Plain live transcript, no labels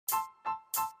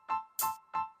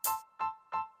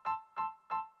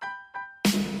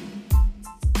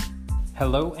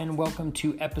Hello and welcome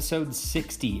to episode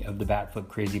 60 of the Bat Flip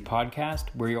Crazy podcast,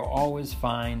 where you'll always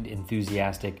find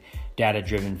enthusiastic,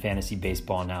 data-driven fantasy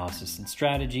baseball analysis and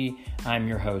strategy. I'm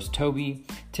your host, Toby.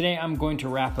 Today I'm going to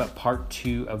wrap up part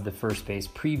 2 of the first base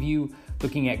preview,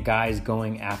 looking at guys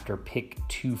going after pick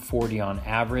 240 on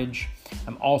average.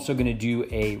 I'm also going to do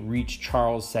a Reach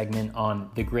Charles segment on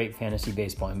the Great Fantasy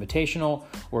Baseball Invitational,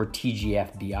 or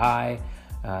TGFBI.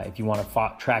 If you want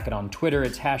to track it on Twitter,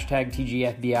 it's hashtag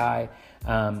TGFBI.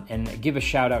 And give a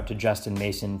shout out to Justin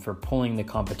Mason for pulling the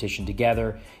competition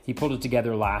together. He pulled it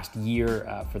together last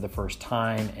year for the first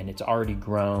time, and it's already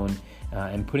grown.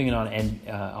 And putting it on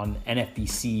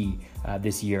NFBC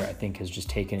this year, I think, has just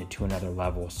taken it to another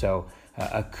level. So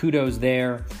kudos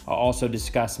there. I'll also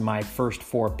discuss my first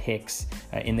 4 picks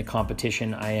in the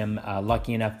competition. I am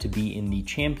lucky enough to be in the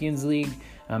Champions League,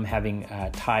 having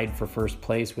tied for first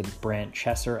place with Brant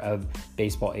Chesser of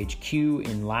Baseball HQ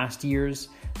in last year's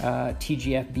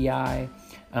TGFBI.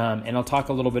 And I'll talk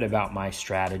a little bit about my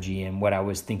strategy and what I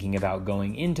was thinking about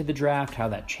going into the draft, how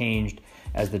that changed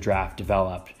as the draft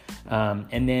developed.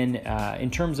 And then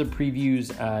in terms of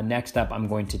previews, next up I'm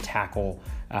going to tackle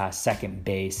second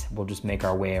base. We'll just make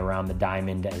our way around the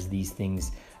diamond as these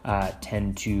things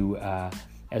tend to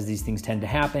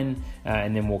happen,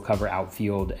 and then we'll cover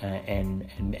outfield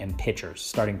and pitchers,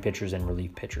 starting pitchers and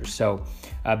relief pitchers. So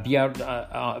be on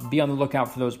the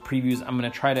lookout for those previews. I'm going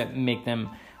to try to make them,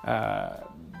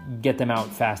 get them out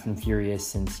fast and furious,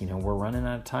 since we're running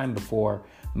out of time before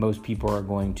most people are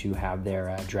going to have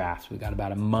their drafts. We got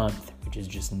about a month, which is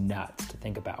just nuts to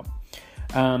think about.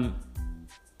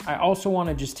 I also want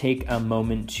to just take a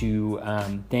moment to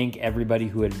thank everybody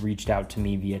who had reached out to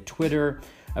me via Twitter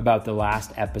about the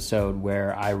last episode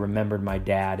where I remembered my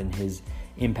dad and his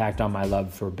impact on my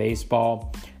love for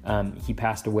baseball. He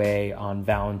passed away on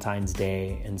Valentine's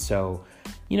Day, and so,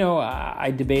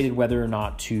 I debated whether or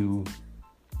not to,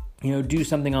 do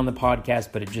something on the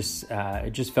podcast, but it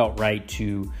just felt right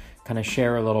to kind of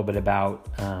share a little bit about,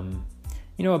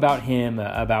 about him,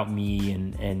 about me,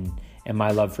 and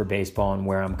my love for baseball and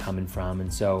where I'm coming from.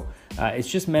 And so it's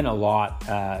just meant a lot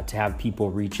to have people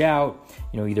reach out,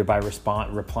 either by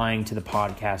replying to the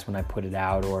podcast when I put it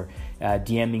out, or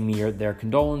DMing me their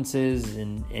condolences,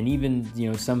 and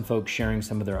even, some folks sharing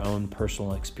some of their own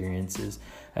personal experiences.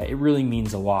 It really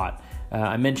means a lot.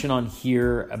 I mentioned on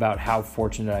here about how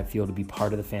fortunate I feel to be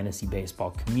part of the fantasy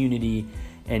baseball community,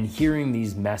 and hearing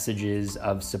these messages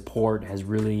of support has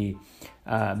really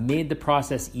made the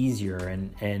process easier.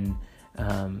 And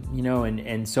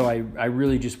so I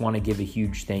really just want to give a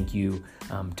huge thank you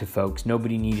to folks.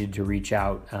 Nobody needed to reach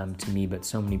out to me, but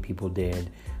so many people did,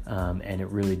 and it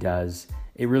really does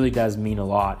mean a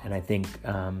lot. And I think,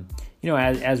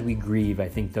 as we grieve, I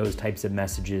think those types of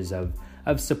messages of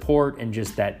support and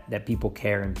just that people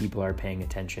care and people are paying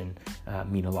attention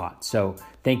mean a lot. So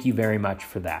thank you very much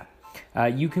for that.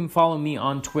 You can follow me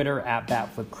on Twitter at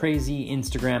BatFlipCrazy,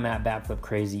 Instagram at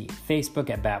BatFlipCrazy, Facebook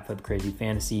at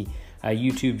BatFlipCrazyFantasy,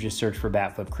 YouTube, just search for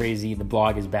BatFlipCrazy. The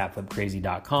blog is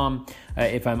batflipcrazy.com.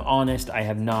 If I'm honest, I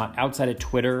have not, outside of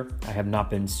Twitter, I have not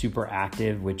been super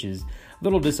active, which is a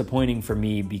little disappointing for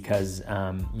me because,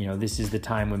 this is the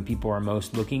time when people are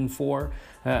most looking for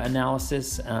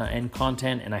analysis and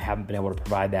content, and I haven't been able to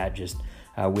provide that just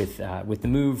with the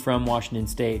move from Washington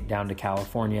State down to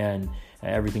California and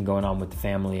everything going on with the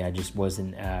family. I just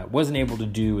wasn't able to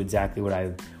do exactly what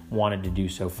I wanted to do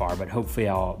so far, but hopefully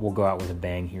we'll go out with a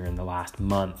bang here in the last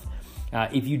month.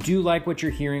 If you do like what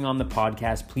you're hearing on the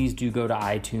podcast, please do go to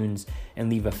iTunes and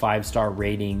leave a 5-star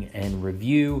rating and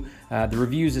review. The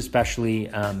reviews especially,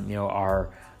 are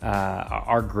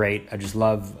great. I just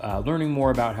love learning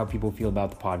more about how people feel about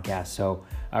the podcast. So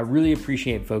I really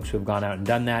appreciate folks who have gone out and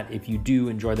done that. If you do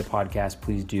enjoy the podcast,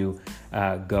 please do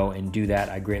go and do that.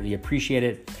 I greatly appreciate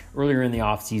it. Earlier in the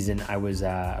off season, I was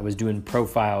doing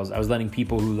profiles. I was letting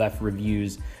people who left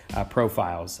reviews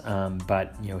profiles.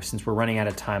 But since we're running out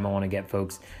of time, I want to get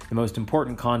folks the most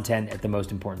important content at the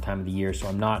most important time of the year. So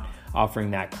I'm not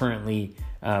offering that currently.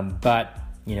 But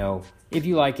if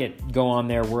you like it, go on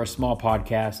there. We're a small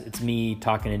podcast. It's me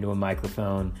talking into a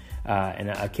microphone, and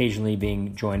occasionally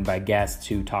being joined by guests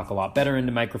who talk a lot better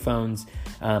into microphones.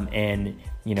 And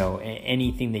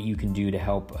anything that you can do to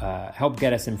help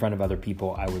get us in front of other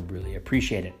people, I would really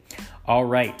appreciate it. All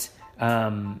right.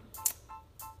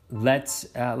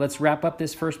 Let's wrap up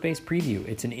this first base preview.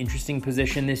 It's an interesting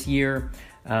position this year.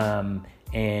 Let's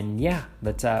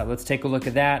take a look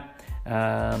at that.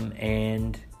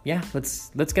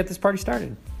 Let's get this party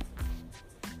started.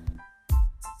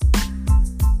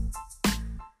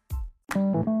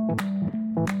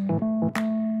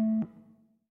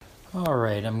 All right.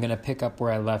 right, I'm going to pick up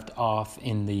where I left off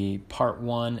in the part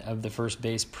 1 of the first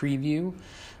base preview.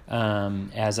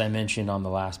 As I mentioned on the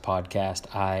last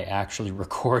podcast, I actually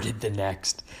recorded the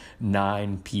next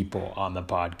 9 people on the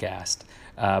podcast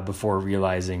before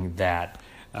realizing that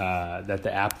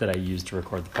the app that I used to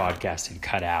record the podcast had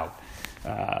cut out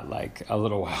like a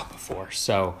little while before.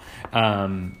 So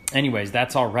anyways,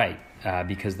 that's all right.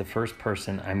 Because the first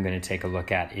person I'm going to take a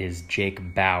look at is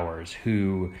Jake Bauers,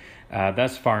 who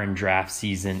thus far in draft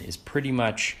season is pretty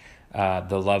much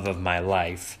the love of my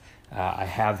life. I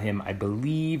have him, I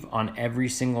believe, on every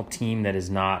single team that is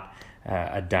not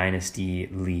a dynasty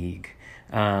league.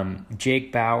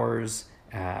 Jake Bauers,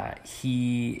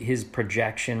 his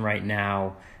projection right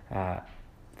now,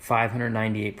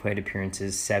 598 plate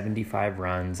appearances, 75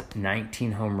 runs,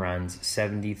 19 home runs,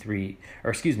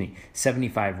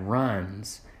 75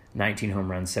 runs, 19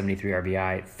 home runs, 73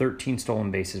 RBI, 13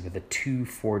 stolen bases with a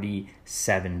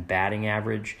 247 batting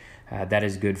average. That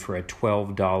is good for a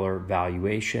 $12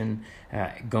 valuation.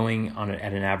 Going on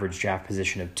at an average draft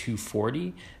position of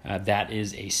 240, that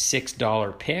is a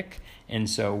 $6 pick. And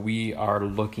so we are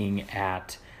looking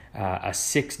at a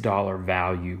 $6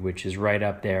 value, which is right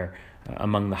up there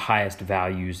among the highest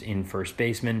values in first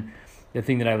baseman. The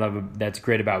thing that I love that's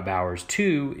great about Bauers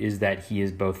too is that he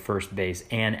is both first base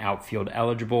and outfield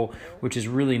eligible, which is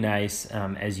really nice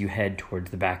as you head towards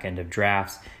the back end of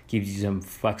drafts. Gives you some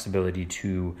flexibility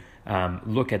to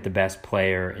look at the best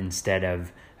player instead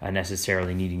of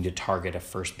necessarily needing to target a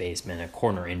first baseman, a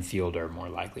corner infielder more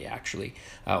likely actually,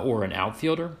 or an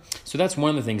outfielder. So that's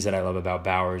one of the things that I love about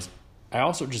Bauers. I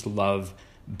also just love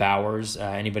Bauers.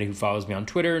 Anybody who follows me on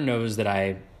Twitter knows that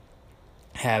I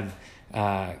have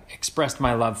expressed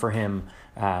my love for him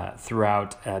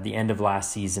throughout the end of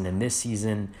last season and this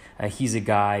season. He's a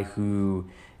guy who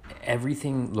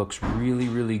everything looks really,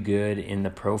 really good in the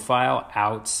profile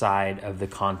outside of the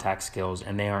contact skills,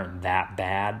 and they aren't that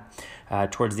bad.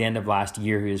 Towards the end of last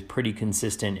year, he was pretty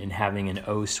consistent in having an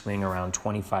O swing around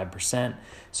 25%,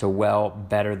 so well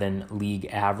better than league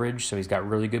average. So he's got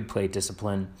really good plate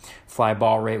discipline. Fly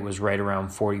ball rate was right around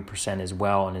 40% as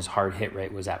well, and his hard hit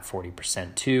rate was at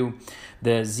 40% too.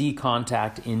 The Z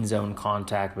contact, in zone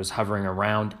contact, was hovering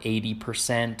around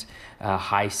 80%,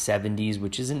 high 70s,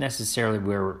 which isn't necessarily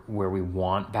where we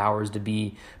want Bauers to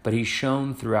be, but he's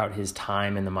shown throughout his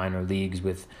time in the minor leagues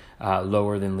with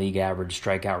lower than league average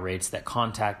strikeout rates that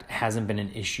contact hasn't been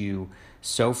an issue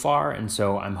so far, and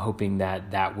so I'm hoping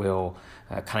that will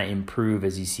kind of improve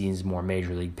as he sees more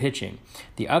major league pitching.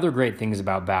 The other great things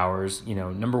about Bauers,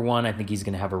 number one, I think he's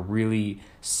going to have a really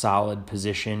solid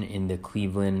position in the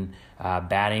Cleveland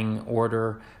batting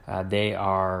order. They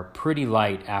are pretty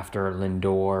light after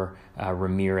Lindor,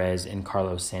 Ramirez, and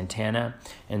Carlos Santana,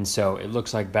 and so it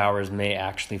looks like Bauers may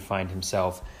actually find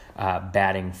himself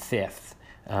batting fifth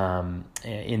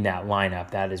in that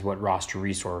lineup. That is what Roster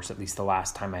Resource, at least the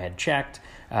last time I had checked,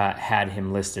 had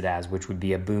him listed as, which would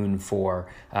be a boon for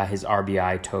his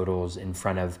RBI totals in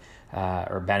front of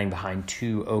or batting behind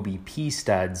 2 OBP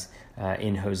studs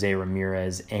in Jose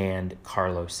Ramirez and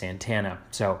Carlos Santana.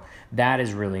 So that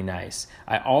is really nice.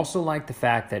 I also like the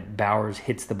fact that Bauers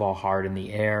hits the ball hard in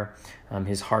the air.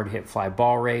 His hard hit fly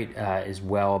ball rate is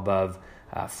well above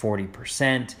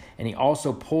 40%, and he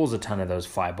also pulls a ton of those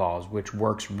fly balls, which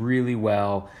works really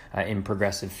well in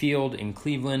Progressive Field in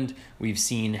Cleveland. We've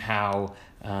seen how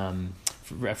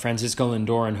Francisco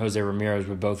Lindor and Jose Ramirez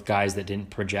were both guys that didn't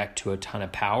project to a ton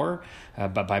of power,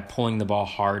 but by pulling the ball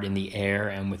hard in the air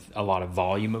and with a lot of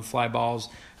volume of fly balls,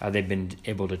 they've been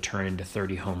able to turn into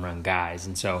 30 home run guys.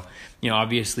 And so,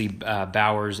 obviously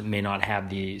Bauers may not have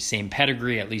the same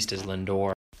pedigree, at least as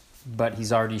Lindor, but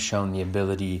he's already shown the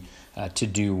ability to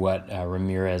do what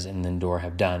Ramirez and Lindor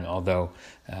have done, although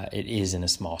it is in a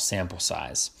small sample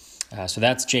size. So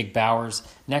that's Jake Bauers.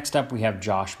 Next up, we have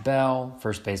Josh Bell,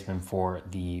 first baseman for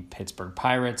the Pittsburgh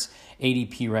Pirates.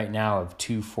 ADP right now of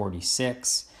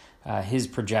 246. His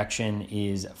projection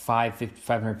is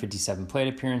 557 plate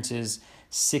appearances,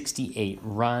 68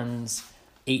 runs,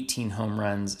 18 home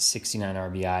runs, 69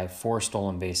 RBI, 4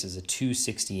 stolen bases, a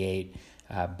 268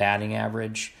 batting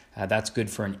average. That's good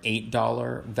for an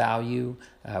 $8 value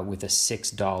with a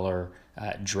 $6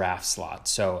 draft slot.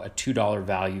 So a $2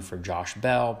 value for Josh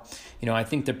Bell. I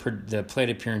think the plate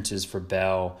appearances for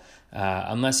Bell,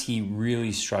 unless he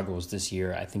really struggles this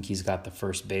year, I think he's got the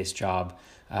first base job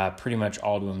pretty much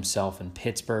all to himself in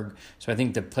Pittsburgh. So I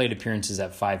think the plate appearances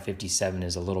at 557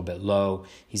 is a little bit low.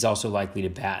 He's also likely to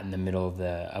bat in the middle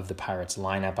of the Pirates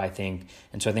lineup, I think.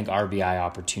 And so I think RBI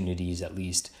opportunities at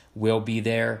least will be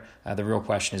there. The real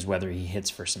question is whether he hits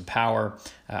for some power.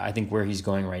 I think where he's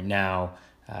going right now,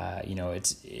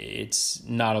 It's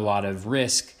not a lot of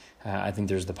risk. I think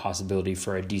there's the possibility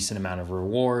for a decent amount of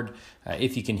reward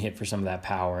if you can hit for some of that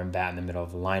power and bat in the middle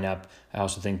of the lineup. I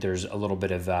also think there's a little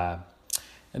bit of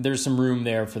there's some room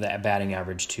there for that batting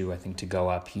average too, I think, to go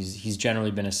up. He's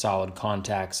generally been a solid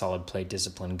contact, solid plate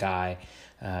discipline guy,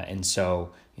 and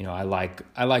so I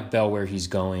like Bell where he's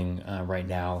going right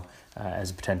now as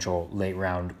a potential late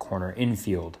round corner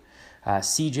infield.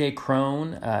 CJ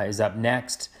Cron is up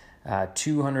next,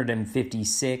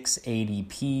 256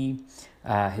 ADP.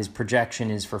 His projection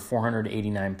is for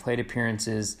 489 plate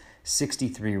appearances,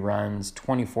 63 runs,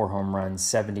 24 home runs,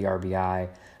 70 RBI,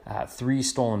 3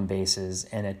 stolen bases,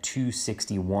 and a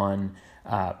 261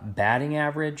 batting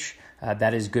average.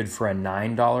 That is good for a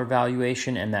 $9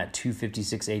 valuation, and that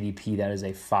 256 ADP, that is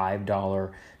a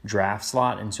 $5 draft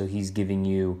slot, and so he's giving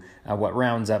you what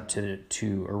rounds up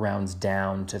to or rounds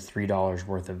down to $3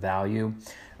 worth of value.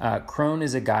 Cron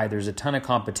is a guy, there's a ton of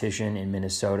competition in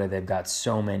Minnesota. They've got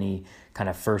so many kind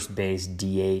of first base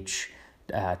DH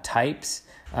types.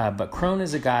 But Cron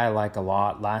is a guy I like a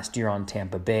lot. Last year on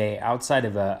Tampa Bay, outside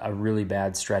of a really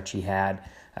bad stretch he had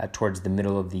towards the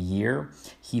middle of the year,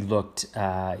 he looked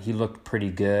pretty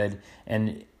good.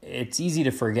 And it's easy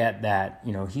to forget that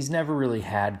he's never really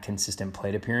had consistent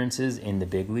plate appearances in the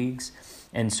big leagues,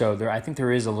 and so I think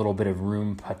there is a little bit of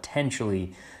room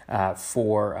potentially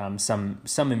for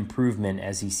some improvement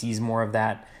as he sees more of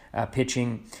that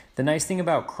pitching. The nice thing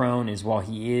about Cron is while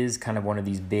he is kind of one of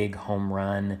these big home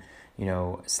run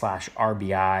slash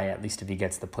RBI, at least if he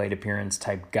gets the plate appearance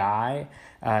type guy,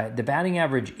 the batting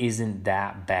average isn't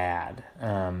that bad.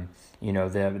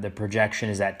 The projection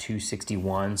is at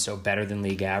 261, so better than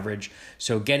league average.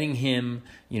 So getting him,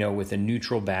 with a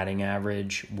neutral batting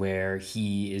average where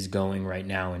he is going right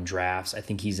now in drafts, I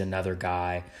think he's another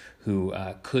guy who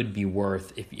could be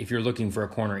worth, if you're looking for a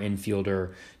corner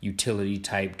infielder utility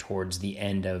type towards the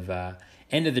end of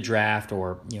the draft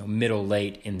or middle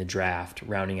late in the draft,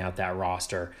 rounding out that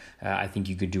roster. I think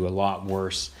you could do a lot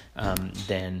worse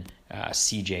than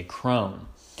CJ Cron.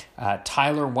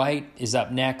 Tyler White is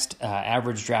up next,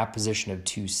 average draft position of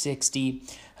 260.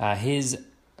 His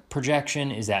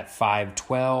projection is at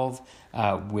 512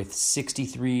 with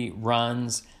 63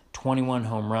 runs, 21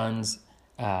 home runs,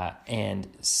 and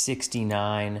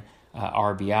 69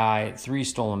 RBI, 3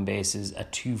 stolen bases, a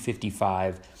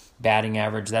 255 batting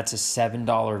average. That's a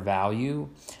 $7 value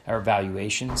or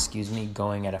valuation,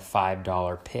 going at a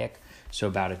 $5 pick. So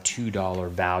about a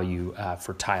 $2 value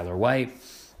for Tyler White.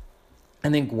 I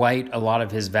think White, a lot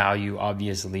of his value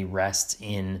obviously rests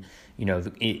in,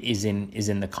 is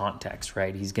in the context,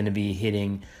 right? He's going to be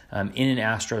hitting in an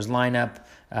Astros lineup.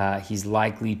 He's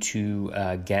likely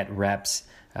to get reps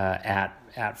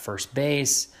at first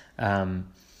base. And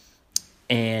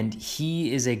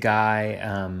he is a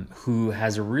guy who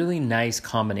has a really nice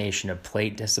combination of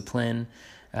plate discipline,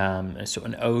 so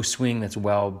an O swing that's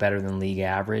better than league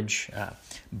average,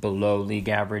 below league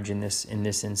average in this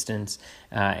instance,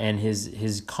 and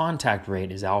his contact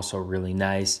rate is also really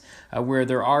nice. Where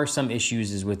there are some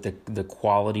issues is with the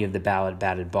quality of the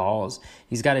batted balls.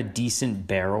 He's got a decent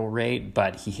barrel rate,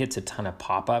 but he hits a ton of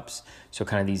pop-ups, so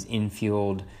kind of these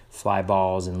infield fly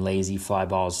balls and lazy fly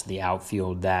balls to the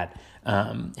outfield that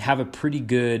have a pretty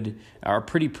good, are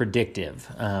pretty predictive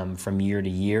from year to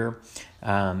year.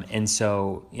 And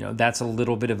so, that's a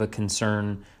little bit of a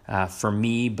concern for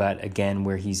me. But again,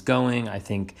 where he's going, I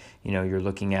think, you're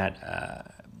looking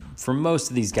at, for most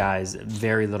of these guys,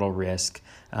 very little risk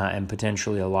and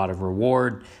potentially a lot of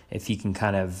reward if he can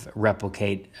kind of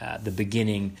replicate the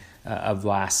beginning of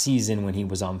last season when he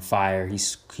was on fire.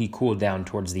 He cooled down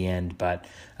towards the end, but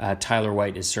Tyler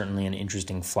White is certainly an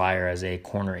interesting flyer as a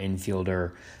corner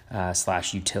infielder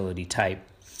slash utility type.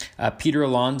 Peter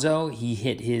Alonso, he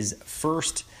hit a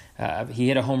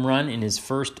home run in his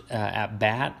first at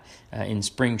bat in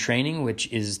spring training,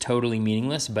 which is totally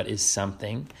meaningless, but is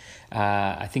something.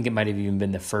 I think it might have even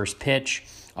been the first pitch.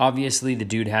 Obviously, the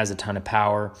dude has a ton of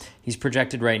power. He's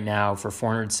projected right now for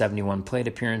 471 plate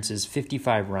appearances,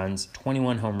 55 runs,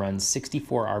 21 home runs,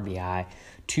 64 RBI,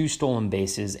 2 stolen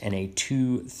bases, and a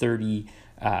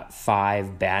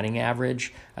 235 batting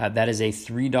average. That is a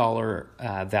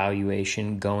 $3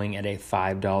 valuation going at a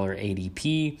 $5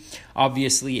 ADP.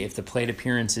 Obviously, if the plate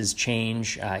appearances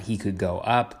change, he could go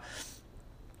up.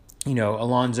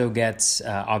 Alonso gets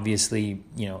obviously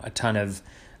a ton of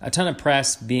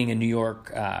press being a New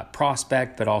York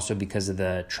prospect, but also because of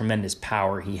the tremendous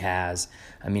power he has.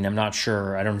 I mean, I'm not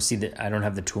sure. I don't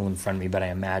have the tool in front of me, but I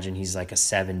imagine he's like a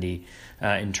 70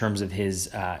 in terms of his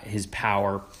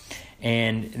power.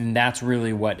 And that's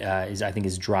really what I think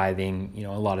is driving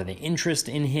a lot of the interest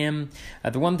in him.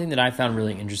 The one thing that I found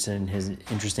really interesting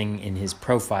in his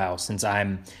profile, since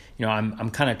I'm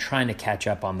kind of trying to catch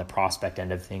up on the prospect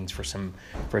end of things for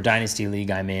a dynasty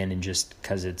league I'm in, and just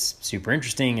because it's super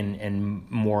interesting and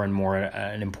more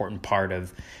an important part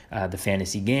of the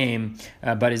fantasy game.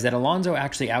 But is that Alonso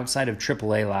actually, outside of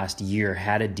AAA last year,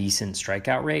 had a decent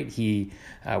strikeout rate. He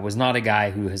was not a guy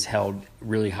who has held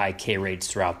really high K rates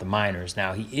throughout the minors.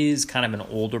 Now, he is kind of an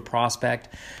older prospect.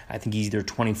 I think he's either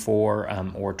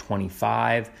 24 or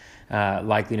 25.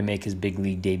 Likely to make his big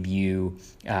league debut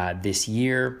this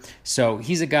year. So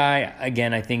he's a guy,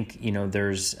 again, I think,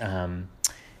 there's the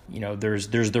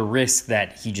risk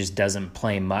that he just doesn't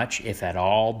play much, if at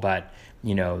all, but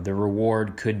the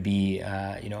reward could be,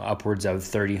 upwards of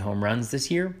 30 home runs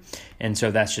this year. And so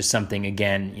that's just something,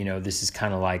 again, this is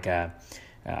kind of like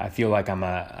I feel like I'm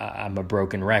a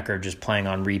broken record just playing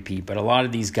on repeat, but a lot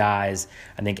of these guys,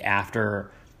 I think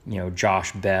after,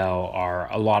 Josh Bell,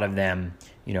 a lot of them,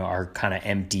 are kind of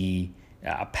empty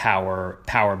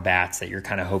power bats that you're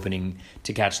kind of hoping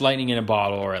to catch lightning in a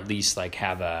bottle, or at least like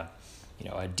have a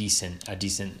decent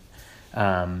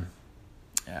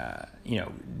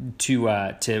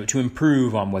to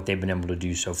improve on what they've been able to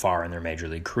do so far in their major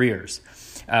league careers.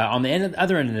 On the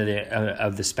other end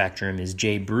of the spectrum is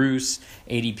Jay Bruce,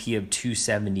 ADP of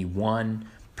 271.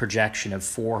 Projection of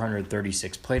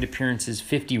 436 plate appearances,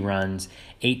 50 runs,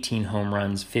 18 home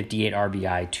runs, 58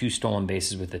 RBI, 2 stolen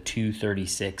bases with a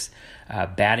 236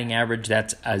 batting average.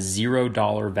 That's a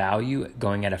 $0 value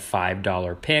going at a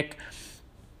 $5 pick.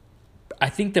 I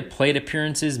think the plate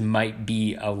appearances might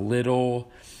be a little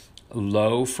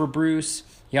low for Bruce.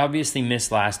 He obviously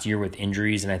missed last year with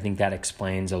injuries, and I think that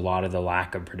explains a lot of the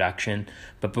lack of production.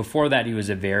 But before that, he was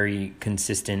a very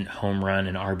consistent home run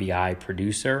and RBI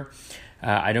producer.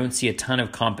 I don't see a ton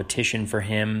of competition for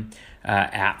him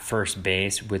at first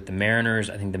base with the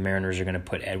Mariners. I think the Mariners are going to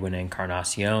put Edwin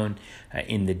Encarnacion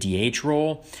in the DH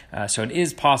role. So it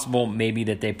is possible maybe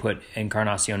that they put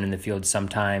Encarnacion in the field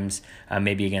sometimes,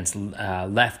 maybe against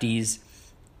lefties,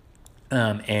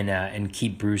 and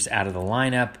keep Bruce out of the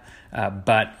lineup.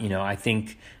 But I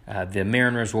think the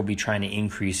Mariners will be trying to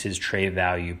increase his trade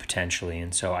value potentially,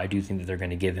 and so I do think that they're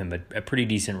going to give him a pretty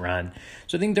decent run.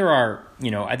 So I think there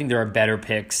are better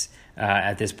picks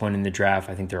at this point in the draft.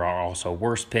 I think there are also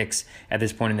worse picks at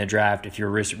this point in the draft. If you're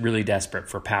really desperate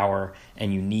for power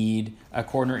and you need a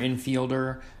corner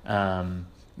infielder,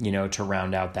 to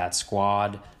round out that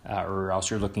squad, or else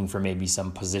you're looking for maybe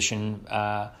some position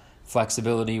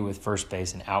flexibility with first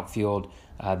base and outfield,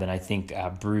 then I think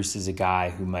Bruce is a guy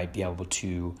who might be able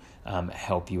to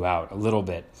help you out a little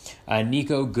bit.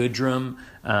 Nico Goodrum,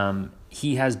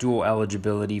 he has dual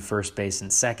eligibility, first base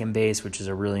and second base, which is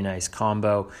a really nice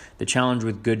combo. The challenge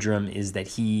with Goodrum is that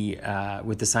he,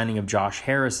 with the signing of Josh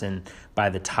Harrison by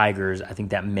the Tigers, I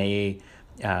think that may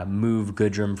move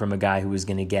Goodrum from a guy who was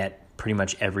going to get pretty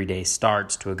much everyday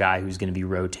starts to a guy who's going to be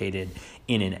rotated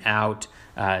in and out.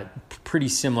 Pretty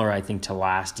similar, I think, to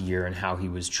last year and how he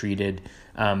was treated.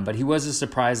 But he was a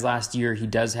surprise last year. He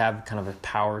does have kind of a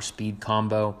power-speed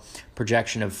combo.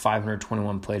 Projection of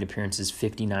 521 plate appearances,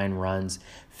 59 runs,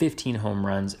 15 home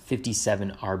runs,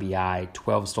 57 RBI,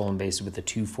 12 stolen bases with a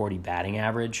 240 batting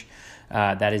average.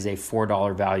 That is a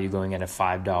 $4 value going at a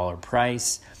 $5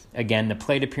 price. Again, the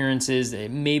plate appearances,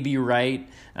 it may be right,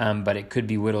 but it could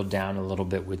be whittled down a little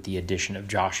bit with the addition of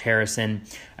Josh Harrison.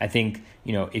 I think,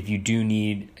 if you do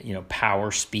need,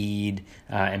 power, speed,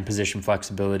 and position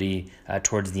flexibility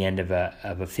towards the end of a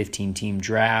 15-team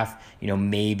draft,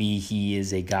 maybe he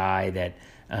is a guy that,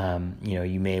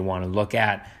 you may want to look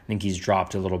at. I think he's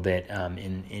dropped a little bit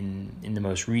in the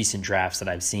most recent drafts that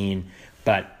I've seen.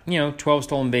 But, 12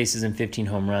 stolen bases and 15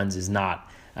 home runs is not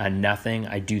nothing.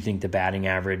 I do think the batting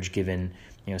average, given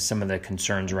some of the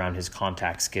concerns around his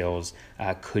contact skills,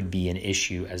 could be an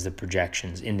issue as the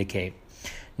projections indicate.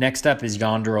 Next up is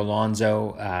Yonder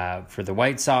Alonso for the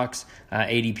White Sox,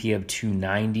 ADP of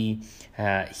 290.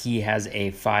 He has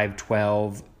a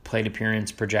 512 plate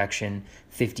appearance projection,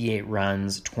 58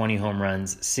 runs, 20 home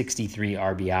runs, 63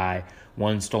 RBI,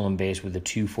 1 stolen base with a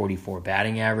 244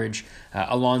 batting average.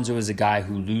 Alonso is a guy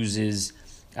who loses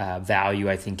value,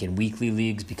 I think, in weekly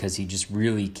leagues because he just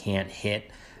really can't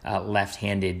hit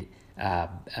left-handed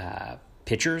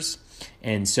pitchers.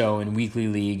 And so in weekly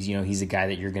leagues, he's a guy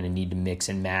that you're going to need to mix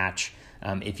and match.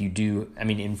 If you do,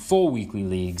 in full weekly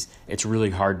leagues, it's really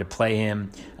hard to play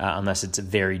him unless it's a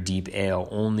very deep AL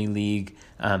only league.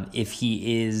 If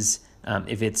it's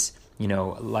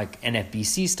like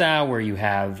NFBC style where you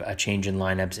have a change in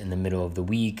lineups in the middle of the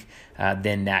week,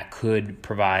 then that could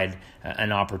provide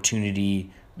an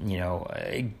opportunity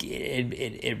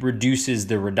it reduces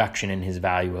the reduction in his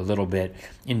value a little bit.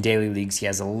 In daily leagues, he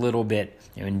has a little bit,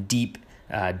 in deep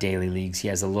daily leagues, he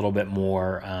has a little bit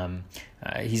more,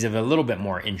 he's of a little bit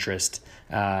more interest,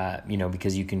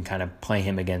 because you can kind of play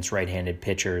him against right-handed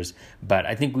pitchers. But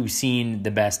I think we've seen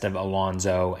the best of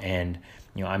Alonso, and,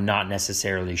 I'm not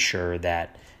necessarily sure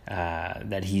that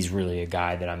he's really a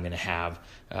guy that I'm going to have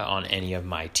on any of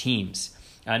my teams.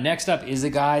 Next up is a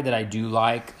guy that I do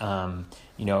like,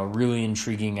 really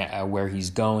intriguing where he's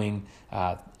going.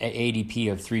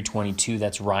 ADP of 322,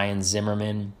 that's Ryan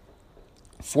Zimmerman.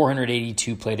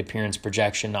 482 plate appearance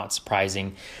projection, not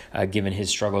surprising given his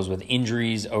struggles with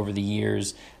injuries over the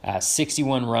years.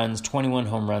 61 runs, 21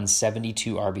 home runs,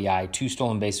 72 RBI, 2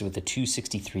 stolen bases with a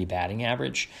 263 batting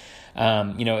average.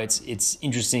 It's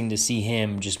interesting to see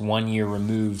him just 1 year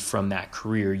removed from that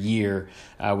career year,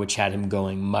 which had him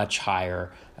going much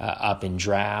higher up in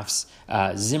drafts.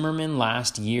 Zimmerman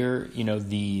last year,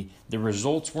 the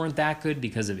results weren't that good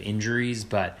because of injuries,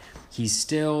 but he's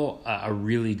still a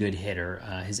really good hitter.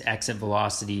 His exit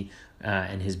velocity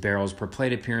and his barrels per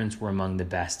plate appearance were among the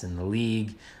best in the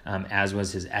league, as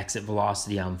was his exit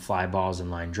velocity on fly balls and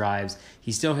line drives.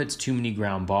 He still hits too many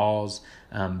ground balls,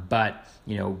 but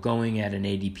going at an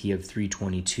ADP of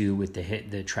 322 with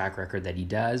the track record that he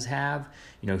does have,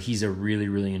 he's a really,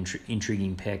 really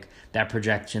intriguing pick. That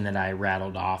projection that I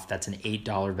rattled off, that's an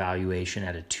 $8 valuation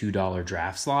at a $2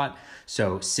 draft slot.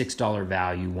 So $6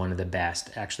 value, one of the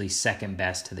best, actually second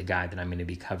best to the guy that I'm going to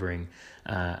be covering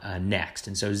next.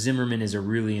 And so Zimmerman is a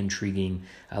really intriguing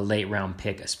late round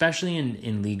pick, especially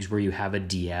in leagues where you have a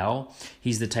DL.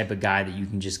 He's the type of guy that you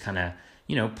can just kind of,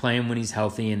 play him when he's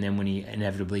healthy, and then when he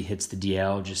inevitably hits the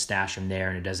DL, just stash him there,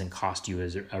 and it doesn't cost you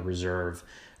as a reserve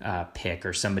pick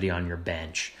or somebody on your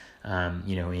bench.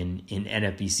 In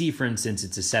NFBC, for instance,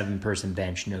 it's a 7-person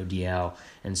bench, no DL,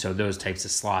 and so those types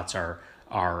of slots are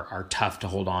tough to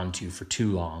hold on to for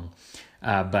too long.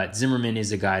 But Zimmerman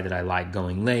is a guy that I like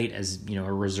going late as,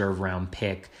 a reserve round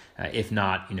pick. If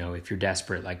not, if you're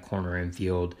desperate, like corner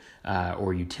infield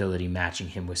or utility, matching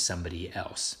him with somebody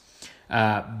else.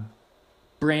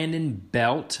 Brandon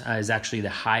Belt is actually the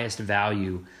highest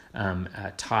value,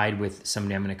 tied with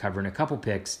somebody I'm going to cover in a couple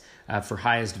picks for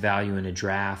highest value in a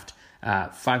draft.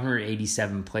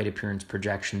 587 plate appearance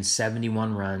projection,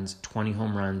 71 runs, 20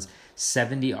 home runs,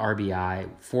 70 RBI,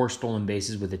 4 stolen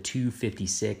bases with a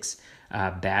 256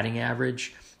 batting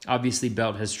average. Obviously,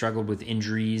 Belt has struggled with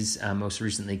injuries, most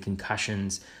recently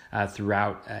concussions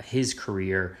throughout his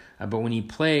career. But when he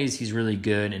plays, he's really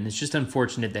good. And it's just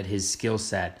unfortunate that his skill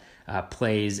set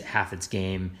plays half its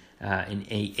game in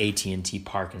AT&T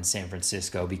Park in San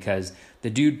Francisco, because the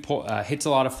dude hits a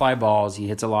lot of fly balls, he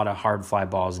hits a lot of hard fly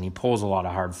balls, and he pulls a lot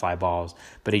of hard fly balls,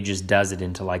 but he just does it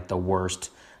into like the worst,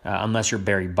 unless you're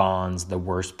Barry Bonds, the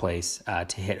worst place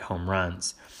to hit home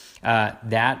runs.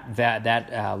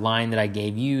 That line that I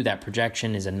gave you, that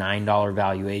projection, is a $9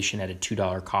 valuation at a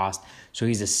 $2 cost. So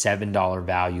he's a $7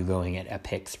 value going at a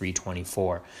pick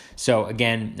 324. So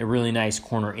again, a really nice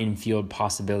corner infield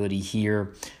possibility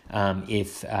here.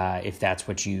 If that's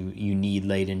what you need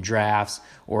late in drafts,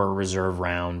 or a reserve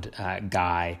round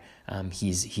guy.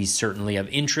 He's certainly of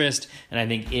interest, and I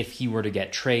think if he were to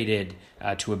get traded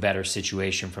to a better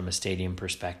situation from a stadium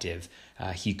perspective,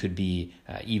 he could be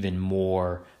even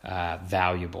more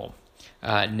valuable.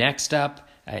 Next up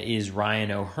is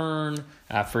Ryan O'Hearn,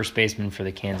 first baseman for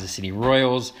the Kansas City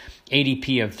Royals,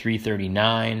 ADP of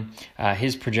 339.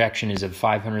 His projection is of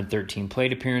 513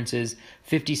 plate appearances,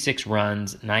 56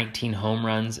 runs, 19 home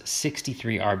runs,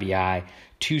 63 RBI,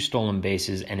 2 stolen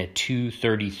bases, and a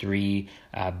 233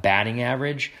 batting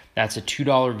average. That's a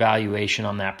 $2 valuation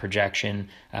on that projection,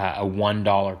 a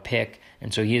 $1 pick,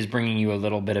 and so he is bringing you a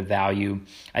little bit of value.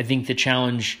 I think the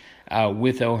challenge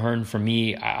with O'Hearn, for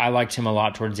me, I liked him a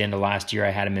lot towards the end of last year.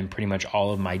 I had him in pretty much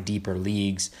all of my deeper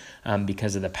leagues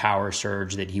because of the power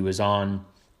surge that he was on.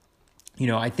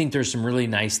 I think there's some really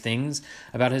nice things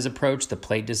about his approach. The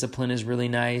plate discipline is really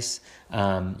nice.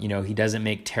 He doesn't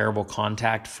make terrible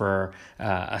contact for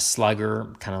a slugger,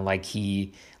 kind of like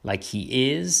he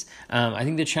is. I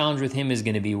think the challenge with him is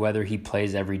going to be whether he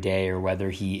plays every day or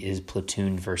whether he is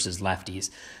platooned versus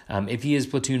lefties. If he is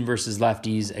platooned versus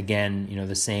lefties, again,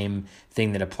 the same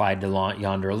thing that applied to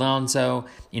Yonder Alonso.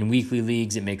 In weekly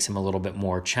leagues, it makes him a little bit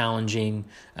more challenging.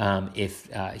 If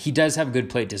he does have good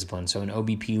plate discipline, so in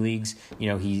OBP leagues,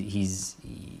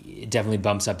 it definitely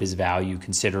bumps up his value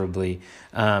considerably.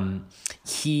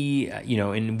 He,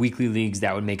 in weekly leagues,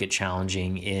 that would make it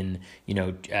challenging. In,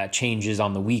 changes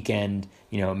on the weekend,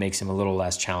 it makes him a little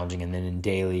less challenging. And then in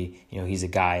daily, he's a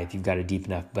guy, if you've got a deep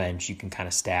enough bench, you can kind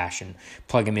of stash and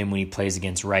plug him in when he plays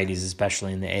against righties,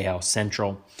 especially in the AL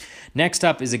Central. Next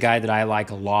up is a guy that I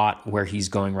like a lot where he's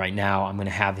going right now. I'm going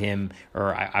to have him,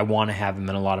 or I want to have him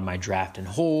in a lot of my draft and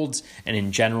holds, and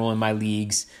in general in my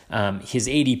leagues. His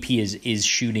ADP is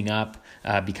shooting up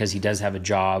because he does have a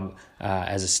job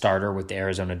as a starter with the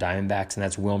Arizona Diamondbacks, and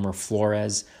that's Wilmer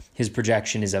Flores. His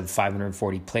projection is of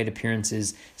 540 plate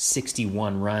appearances,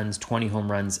 61 runs, 20 home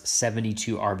runs,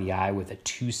 72 RBI with a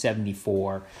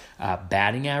 274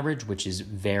 batting average, which is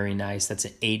very nice. That's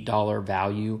an $8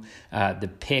 value. The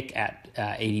pick at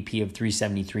ADP of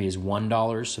 373 is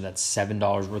 $1, so that's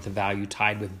 $7 worth of value,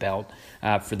 tied with Belt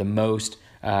for the most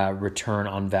return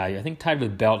on value. I think tied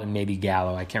with Belt and maybe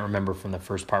Gallo. I can't remember from the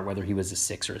first part whether he was a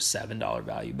 $6 or a $7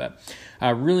 value, but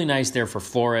really nice there for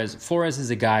Flores. Flores is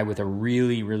a guy with a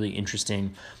really, really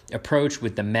interesting approach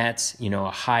with the Mets, a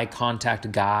high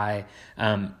contact guy.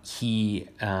 He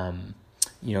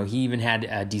even had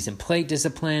a decent plate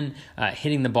discipline,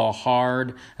 hitting the ball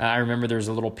hard. I remember there was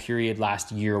a little period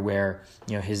last year where,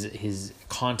 his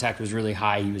contact was really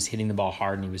high. He was hitting the ball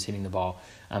hard and he was hitting the ball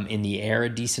in the air a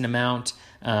decent amount.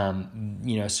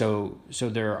 So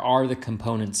there are the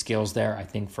component skills there, I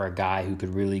think, for a guy who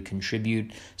could really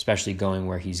contribute, especially going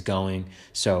where he's going.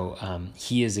 So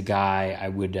he is a guy I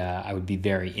would be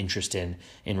very interested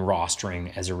in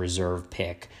rostering as a reserve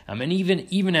pick, and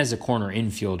even as a corner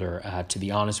infielder, to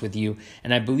be honest with you.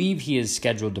 And I believe he is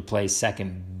scheduled to play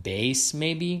second base,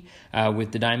 maybe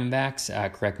with the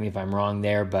Diamondbacks. Correct me if I'm wrong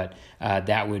there, but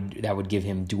that would give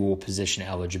him dual position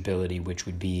eligibility, which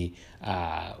would be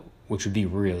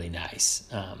really nice.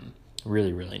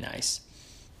 Really, really nice.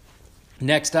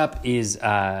 Next up is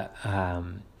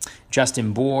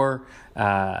Justin Bour,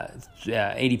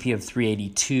 ADP of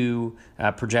 382,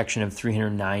 projection of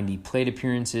 390 plate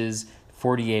appearances,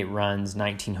 48 runs,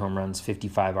 19 home runs,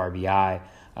 55 RBI,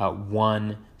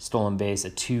 1 stolen base,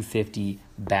 a 250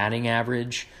 batting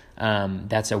average.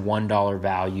 That's a $1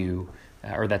 value,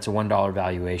 or that's a $1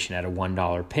 valuation at a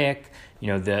 $1 pick.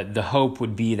 The hope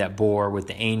would be that Bour with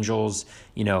the Angels,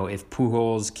 if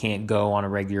Pujols can't go on a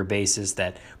regular basis,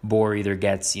 that Bour either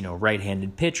gets,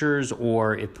 right-handed pitchers,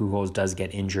 or if Pujols does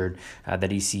get injured,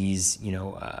 that he sees,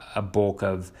 a bulk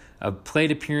of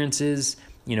plate appearances.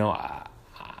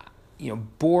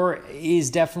 Bour is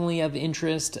definitely of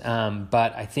interest,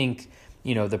 but I think,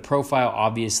 the profile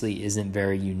obviously isn't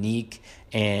very unique,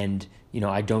 and,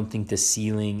 I don't think the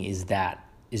ceiling is that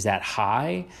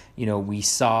high. We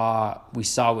saw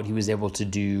what he was able to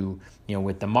do,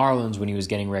 with the Marlins when he was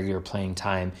getting regular playing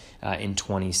time in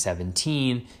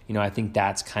 2017. I think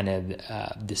that's kind of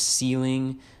the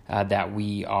ceiling that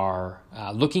we are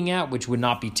looking at, which would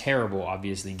not be terrible,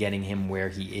 obviously, getting him where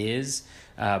he is.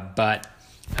 But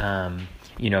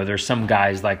there's some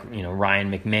guys like,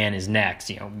 Ryan McMahon is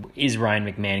next. Is Ryan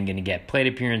McMahon going to get plate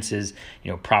appearances?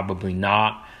 Probably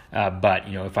not. But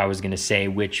if I was going to say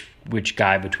which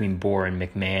guy between Bour and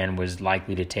McMahon was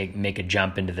likely to make a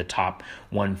jump into the top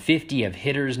 150 of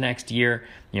hitters next year,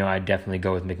 I'd definitely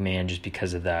go with McMahon just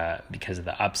because of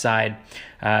the upside.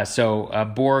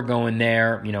 So Bour going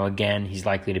there, again, he's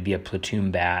likely to be a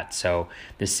platoon bat, so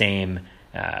the same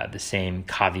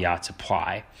caveats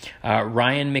apply.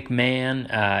 Ryan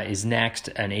McMahon is next,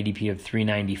 an ADP of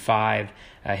 395.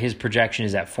 His projection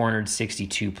is at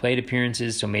 462 plate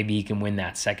appearances, so maybe he can win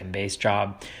that second base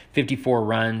job. 54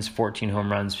 runs, 14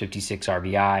 home runs, 56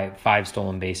 RBI, 5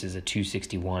 stolen bases, a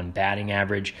 261 batting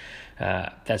average.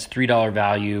 That's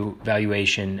 $3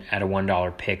 valuation at a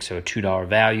 $1 pick, so a $2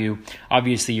 value.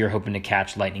 Obviously, you're hoping to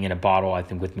catch lightning in a bottle, I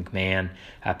think, with McMahon,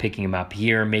 picking him up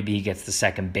here. Maybe he gets the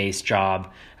second base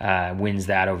job, wins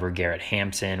that over Garrett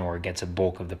Hampson, or gets a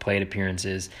bulk of the plate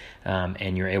appearances,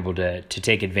 and you're able to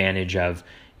take advantage of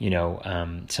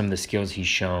some of the skills he's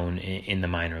shown in the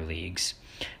minor leagues.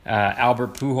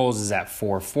 Albert Pujols is at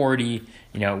 440.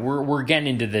 We're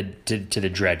getting into the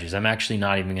dredges. I'm actually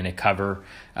not even going to cover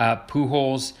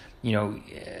Pujols.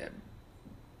 The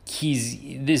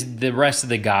rest of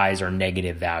the guys are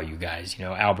negative value guys.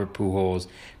 Albert Pujols,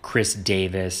 Chris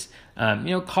Davis.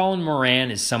 Colin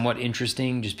Moran is somewhat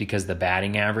interesting just because the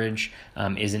batting average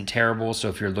isn't terrible. So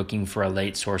if you're looking for a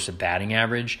late source of batting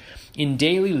average in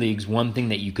daily leagues, one thing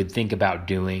that you could think about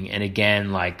doing, and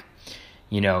again,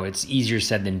 it's easier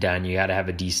said than done. You got to have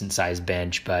a decent sized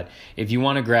bench. But if you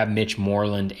want to grab Mitch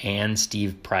Moreland and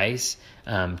Steve Price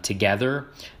together,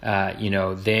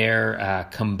 their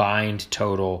combined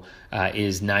total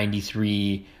is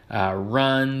 93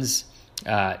 runs,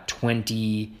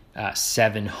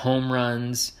 27 home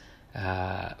runs,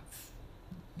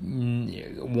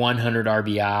 100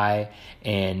 RBI,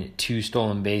 and 2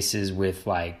 stolen bases with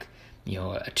a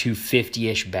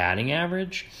 250-ish batting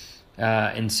average.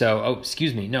 A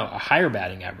higher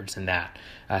batting average than that.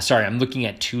 I'm looking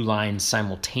at 2 lines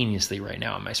simultaneously right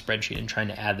now on my spreadsheet and trying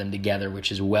to add them together,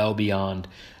 which is well beyond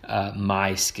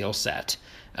my skill set.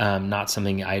 Not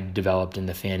something I developed in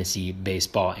the fantasy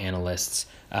baseball analysts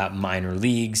minor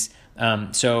leagues.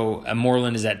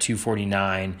 Moreland is at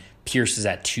 249. Pierce is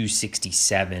at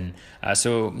 267.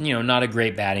 Not a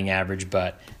great batting average,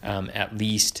 but at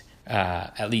least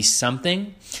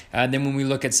something. Then when we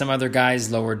look at some other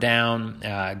guys lower down,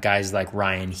 guys like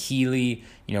Ryan Healy,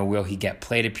 will he get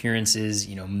plate appearances,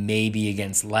 maybe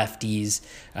against lefties?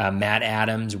 Matt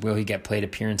Adams, will he get plate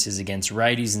appearances against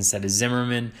righties instead of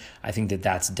Zimmerman? I think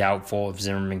that's doubtful. If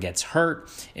Zimmerman gets hurt,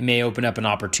 it may open up an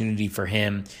opportunity for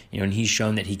him, and he's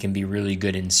shown that he can be really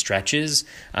good in stretches.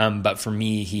 But for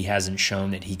me, he hasn't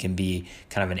shown that he can be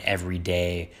kind of an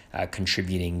everyday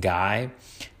contributing guy.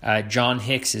 John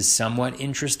Hicks is somewhat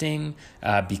interesting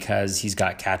because he's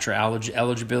got catcher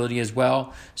eligibility as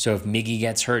well. So if Miggy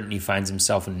gets hurt and he finds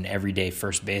himself in an everyday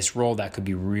first base role, that could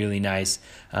be really nice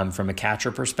from a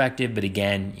catcher perspective. But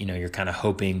again, you're kind of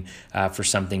hoping for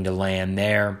something to land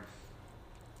there.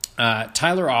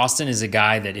 Tyler Austin is a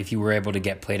guy that if he were able to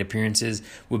get plate appearances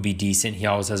would be decent. He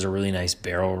always has a really nice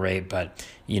barrel rate, but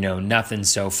nothing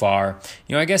so far.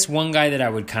 I guess one guy that I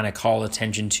would kind of call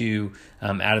attention to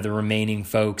out of the remaining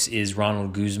folks is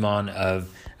Ronald Guzman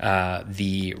of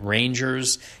the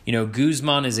Rangers.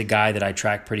 Guzman is a guy that I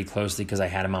track pretty closely because I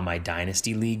had him on my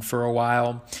dynasty league for a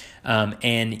while. He's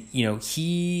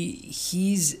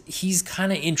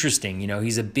kind of interesting.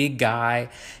 He's a big guy.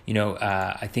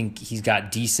 I think he's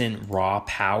got decent raw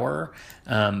power,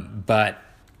 but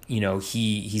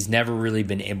he's never really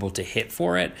been able to hit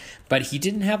for it. But he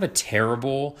didn't have a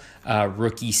terrible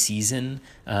rookie season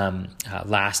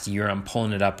last year. I'm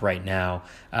pulling it up right now.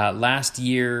 Last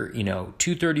year,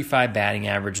 235 batting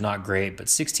average, not great, but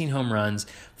 16 home runs,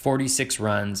 46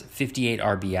 runs, 58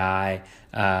 RBI.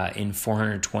 In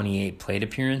 428 plate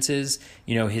appearances.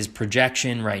 His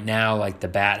projection right now, the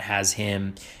bat has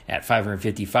him at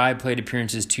 555 plate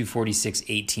appearances, 246,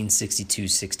 18, 62,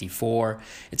 64.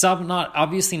 It's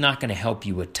obviously not going to help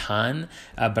you a ton,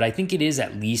 but I think it is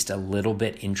at least a little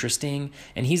bit interesting.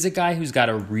 And he's a guy who's got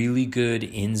a really good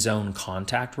in-zone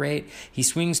contact rate. He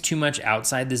swings too much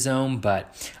outside the zone,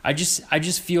 but I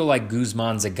just feel like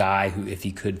Guzman's a guy who, if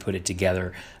he could put it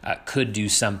together, could do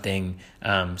something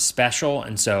special.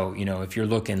 And so, if you're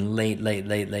looking late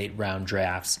round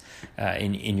drafts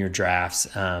in your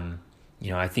drafts,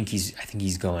 I think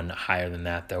he's going higher than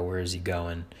that though. Where is he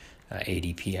going?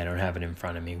 ADP. I don't have it in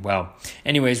front of me. Well,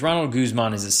 anyways, Ronald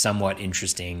Guzman is a somewhat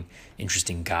interesting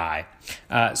guy.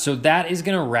 So that is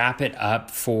going to wrap it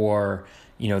up for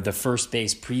the first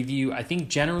base preview. I think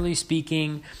generally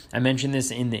speaking, I mentioned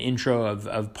this in the intro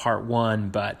of part 1,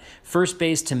 but first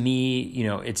base to me,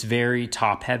 it's very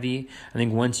top heavy. I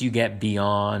think once you get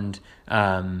beyond,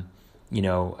 I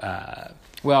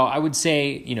would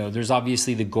say, there's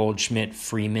obviously the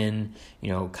Goldschmidt-Freeman,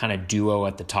 kind of duo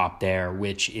at the top there,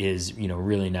 which is,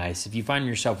 really nice. If you find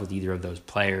yourself with either of those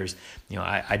players,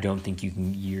 I don't think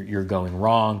you're going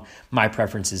wrong. My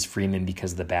preference is Freeman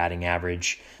because of the batting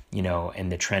average, and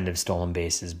the trend of stolen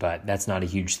bases, but that's not a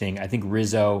huge thing. I think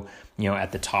Rizzo,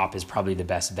 at the top is probably the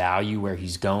best value where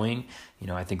he's going.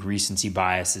 I think recency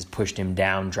bias has pushed him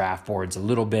down draft boards a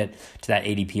little bit to that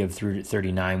ADP of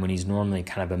 39 when he's normally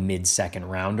kind of a mid-second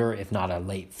rounder, if not a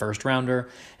late first rounder.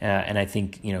 And I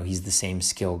think, he's the same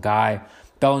skill guy.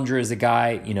 Bellinger is a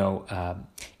guy,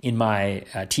 in my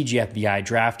TGFBI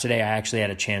draft today, I actually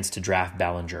had a chance to draft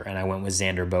Bellinger, and I went with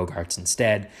Xander Bogaerts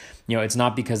instead. It's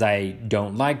not because I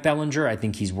don't like Bellinger. I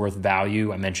think he's worth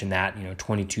value. I mentioned that,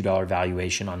 $22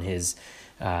 valuation on his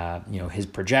his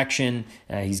projection.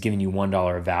 He's giving you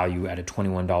 $1 value at a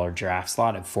 $21 draft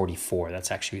slot at 44.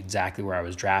 That's actually exactly where I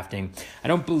was drafting. I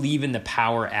don't believe in the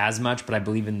power as much, but I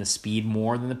believe in the speed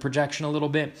more than the projection a little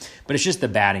bit. But it's just the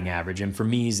batting average. And for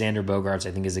me, Xander Bogaerts,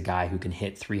 I think, is a guy who can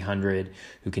hit 300,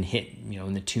 who can hit,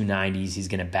 in the 290s. He's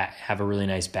going to have a really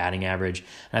nice batting average.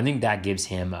 And I think that gives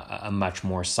him a much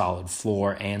more solid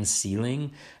floor and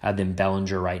ceiling than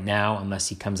Bellinger right now, unless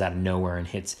he comes out of nowhere and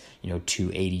hits,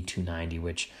 280, 290,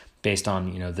 which based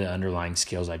on, the underlying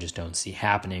skills I just don't see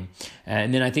happening.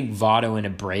 And then I think Votto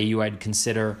and Abreu I'd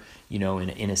consider,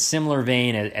 in a similar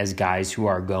vein as guys who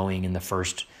are going in the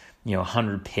first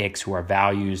 100 picks who are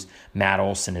values. Matt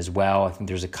Olson as well. I think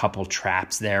there's a couple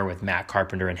traps there with Matt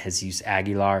Carpenter and Jesus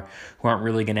Aguilar who aren't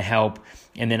really going to help.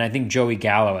 And then I think Joey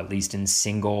Gallo, at least in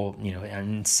single,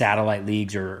 in satellite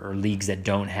leagues or leagues that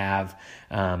don't have,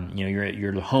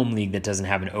 your home league that doesn't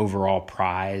have an overall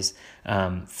prize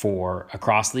for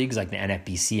across leagues like the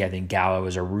NFBC. I think Gallo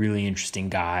is a really interesting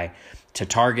guy to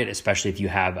target, especially if you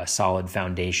have a solid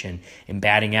foundation in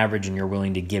batting average and you're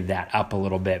willing to give that up a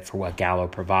little bit for what Gallo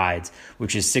provides,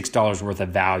 which is $6 worth of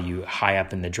value high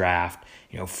up in the draft,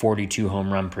 42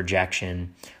 home run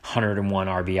projection, 101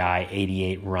 RBI,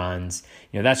 88 runs.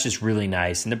 That's just really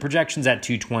nice. And the projection's at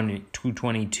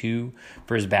 222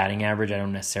 for his batting average. I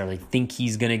don't necessarily think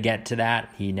he's going to get to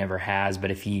that. He never has.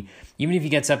 But even if he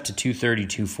gets up to 230,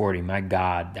 240, my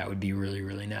God, that would be really,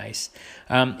 really nice.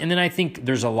 And then I think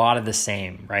there's a lot of the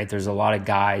same, right? There's a lot of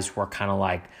guys who are kind of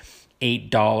like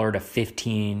 $8 to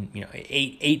 $15,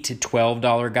 $8 to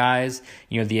 $12 guys.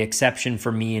 The exception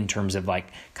for me in terms of like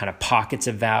kind of pockets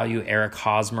of value, Eric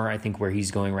Hosmer, I think where he's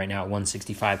going right now at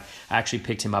 165. I actually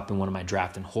picked him up in one of my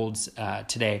draft and holds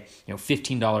today.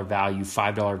 $15 value,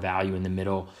 $5 value in the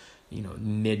middle,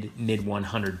 mid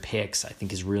 100 picks, I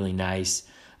think is really nice.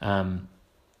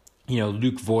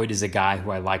 Luke Voigt is a guy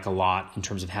who I like a lot in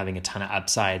terms of having a ton of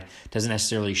upside. Doesn't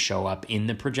necessarily show up in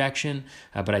the projection,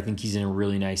 but I think he's in a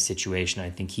really nice situation. I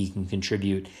think he can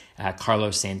contribute.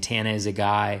 Carlos Santana is a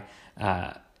guy,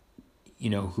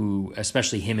 who,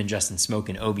 especially him and Justin Smoke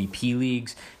in OBP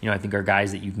leagues, I think are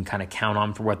guys that you can kind of count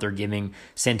on for what they're giving.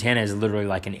 Santana is literally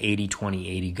like an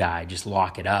 80-20-80 guy. Just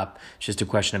lock it up. It's just a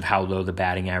question of how low the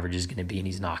batting average is going to be, and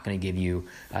he's not going to give you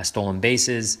stolen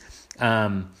bases.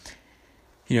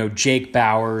 Jake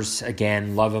Bauers,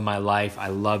 again, love of my life. I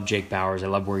love Jake Bauers. I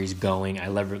love where he's going. I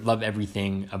love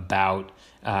everything about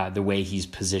the way he's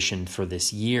positioned for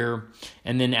this year.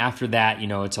 And then after that,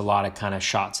 it's a lot of kind of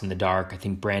shots in the dark. I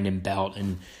think Brandon Belt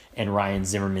and Ryan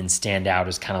Zimmerman stand out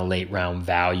as kind of late round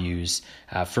values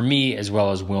for me, as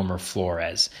well as Wilmer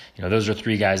Flores. Those are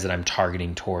three guys that I'm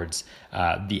targeting towards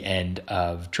the end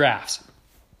of drafts.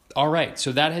 All right,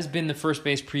 so that has been the First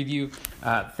Base Preview.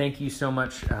 Thank you so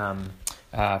much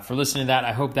for listening to that.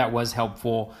 I hope that was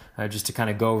helpful just to kind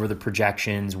of go over the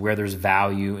projections, where there's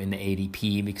value in the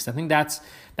ADP, because I think that's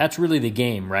really the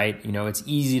game, right? It's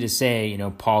easy to say,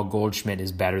 Paul Goldschmidt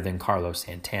is better than Carlos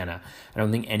Santana. I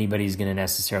don't think anybody's going to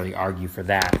necessarily argue for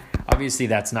that. Obviously,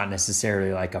 that's not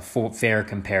necessarily like a fair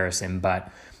comparison,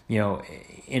 but,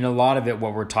 in a lot of it,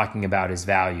 what we're talking about is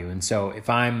value. And so if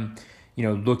I'm,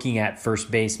 looking at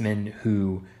first basemen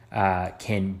who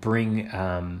can bring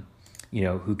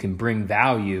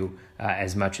value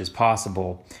as much as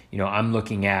possible. I'm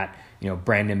looking at,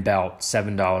 Brandon Belt,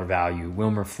 $7 value,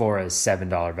 Wilmer Flores,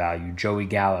 $7 value, Joey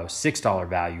Gallo, $6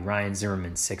 value, Ryan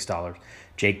Zimmerman, $6,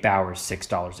 Jake Bauers,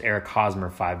 $6, Eric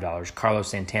Hosmer, $5, Carlos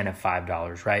Santana,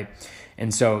 $5, right?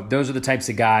 And so those are the types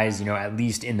of guys, at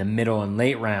least in the middle and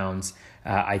late rounds,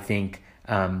 I think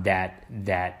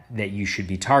that you should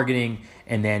be targeting.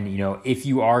 And then, if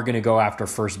you are going to go after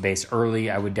first base early,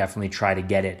 I would definitely try to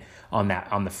get it on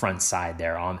the front side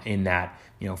there, in that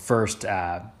first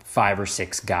 5 or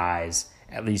 6 guys,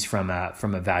 at least from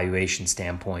a valuation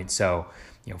standpoint. So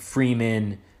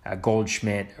Freeman,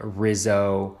 Goldschmidt,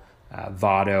 Rizzo,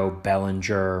 Votto,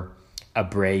 Bellinger,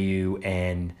 Abreu,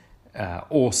 and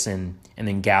Olson, and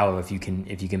then Gallo if you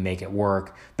can make it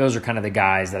work. Those are kind of the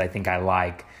guys that I think I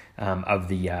like of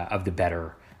the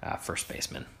better first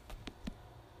baseman.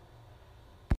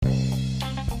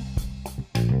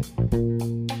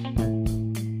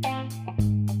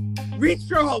 Reach,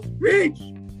 Charles, reach!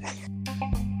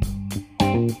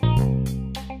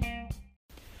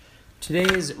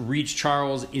 Today's Reach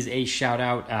Charles is a shout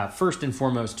out first and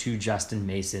foremost to Justin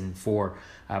Mason for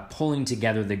pulling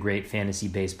together the Great Fantasy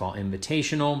Baseball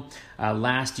Invitational.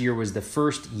 Last year was the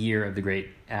first year of the Great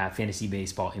Fantasy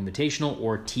Baseball Invitational,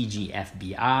 or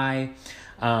TGFBI,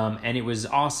 and it was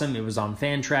awesome. It was on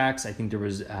Fantrax. I think there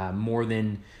was more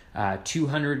than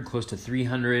 200, close to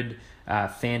 300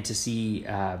 fantasy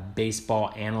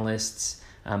baseball analysts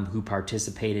who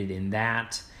participated in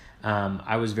that.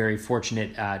 I was very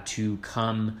fortunate to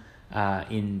come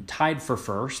in tied for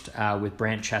first with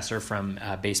Brant Chesser from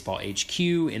Baseball HQ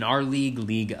in our league,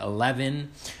 League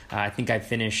 11. I think I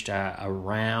finished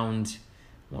around,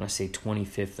 I want to say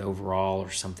 25th overall or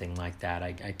something like that.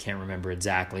 I can't remember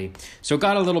exactly. So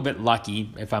got a little bit lucky,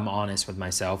 if I'm honest with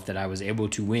myself, that I was able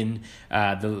to win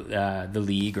the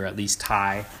league, or at least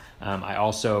tie I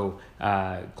also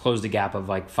closed a gap of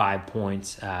like 5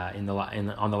 points on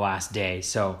the last day.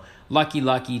 So lucky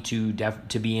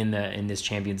to be in this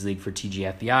Champions League for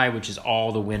TGFBI, which is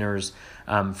all the winners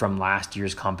from last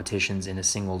year's competitions in a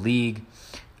single league.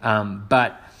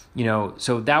 But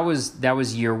so that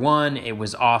was year one. It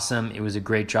was awesome. It was a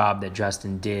great job that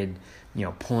Justin did,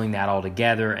 pulling that all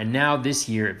together. And now this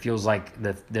year, it feels like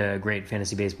the Great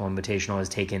Fantasy Baseball Invitational has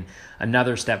taken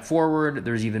another step forward.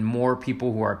 There's even more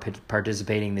people who are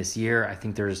participating this year. I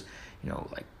think there's,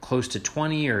 like close to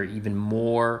 20 or even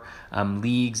more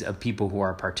leagues of people who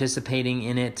are participating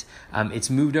in it. It's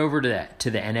moved over to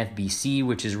the NFBC,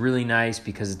 which is really nice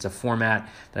because it's a format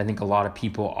that I think a lot of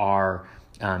people are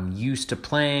used to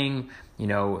playing.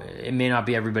 It may not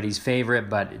be everybody's favorite,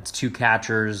 but it's 2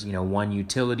 catchers, 1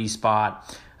 utility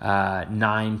spot,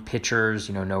 9 pitchers,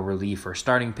 no relief or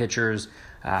starting pitchers,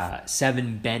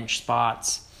 7 bench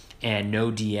spots, and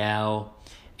no DL.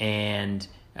 And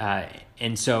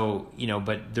so,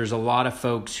 but there's a lot of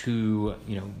folks who,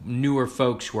 newer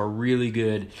folks who are really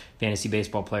good fantasy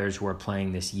baseball players who are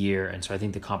playing this year. And so I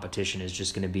think the competition is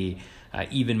just going to be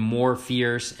even more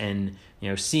fierce. And,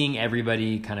 seeing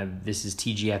everybody this is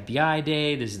TGFBI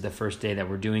day. This is the first day that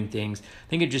we're doing things. I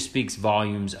think it just speaks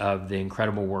volumes of the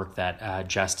incredible work that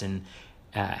Justin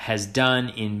has done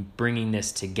in bringing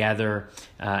this together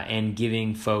and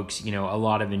giving folks, a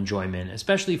lot of enjoyment,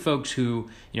 especially folks who,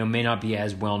 may not be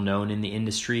as well known in the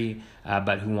industry,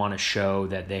 but who want to show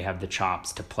that they have the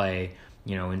chops to play,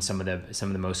 in some of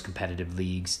the most competitive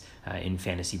leagues in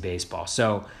fantasy baseball.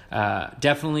 So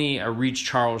definitely a Reach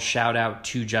Charles shout out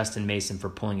to Justin Mason for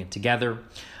pulling it together.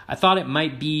 I thought it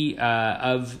might be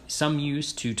of some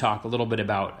use to talk a little bit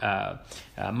about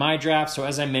my draft. So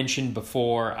as I mentioned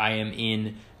before, I am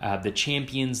in the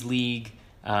Champions League,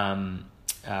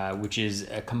 which is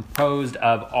composed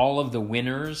of all of the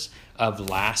winners of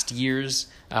last year's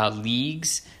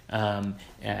leagues,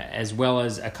 as well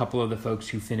as a couple of the folks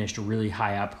who finished really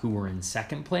high up who were in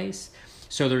second place.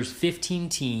 So there's 15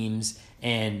 teams,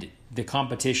 and the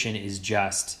competition is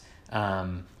just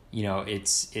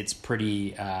it's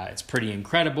pretty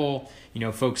incredible.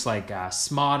 Folks like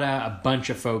Smada, a bunch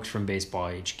of folks from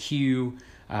Baseball HQ,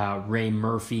 Ray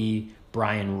Murphy,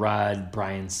 Brian Rudd,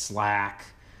 Brian Slack,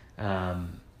 Brant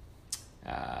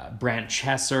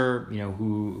Chesser,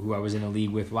 who I was in a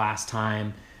league with last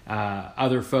time.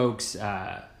 Other folks,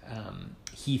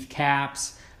 Heath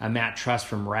Caps, Matt Truss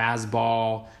from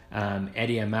Rasball,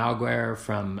 Eddie Amalguer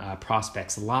from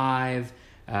Prospects Live,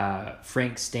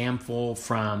 Frank Stamfel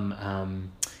from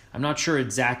I'm not sure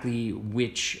exactly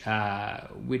which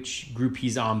group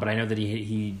he's on, but I know that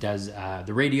he does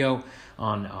the radio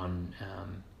on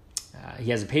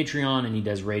he has a Patreon and he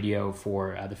does radio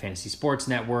for the Fantasy Sports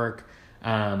Network.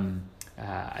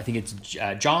 I think it's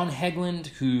John Hegland,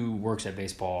 who works at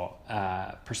Baseball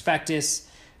Prospectus,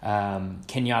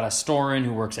 Kenyatta Storin,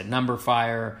 who works at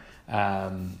Numberfire,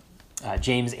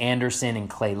 James Anderson and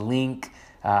Clay Link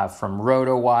from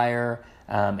RotoWire,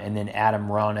 and then Adam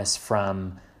Ronis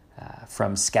from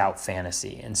Scout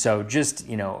Fantasy. And so just,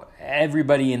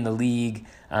 everybody in the league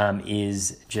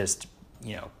is just,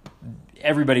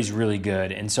 everybody's really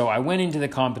good. And so I went into the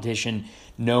competition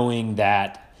knowing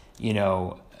that,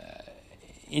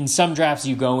 in some drafts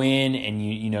you go in and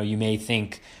you may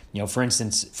think, for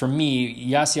instance, for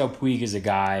me, Yasiel Puig is a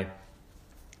guy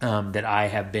that I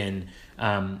have been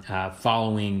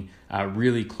following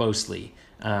really closely.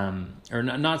 Or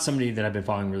not somebody that I've been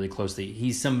following really closely.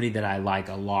 He's somebody that I like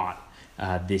a lot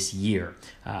this year.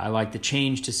 I like the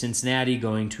change to Cincinnati,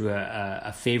 going to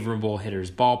a favorable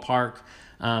hitter's ballpark,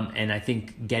 and I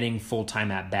think getting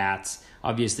full-time at-bats.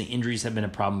 Obviously, injuries have been a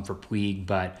problem for Puig,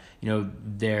 but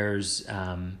there's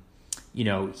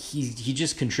he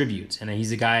just contributes, and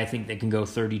he's a guy I think that can go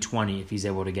 30-20 if he's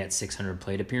able to get 600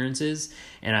 plate appearances,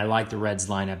 and I like the Reds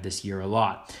lineup this year a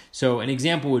lot. So an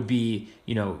example would be,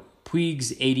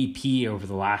 Puig's ADP over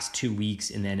the last 2 weeks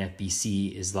in the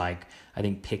NFBC is like, I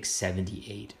think, pick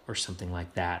 78 or something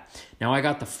like that. Now I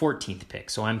got the 14th pick,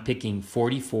 so I'm picking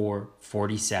 44,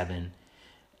 47,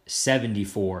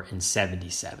 74, and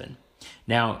 77.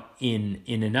 Now, in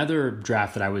another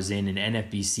draft that I was in, an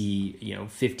NFBC,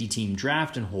 50-team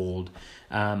draft and hold,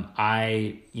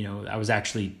 I was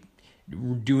actually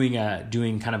doing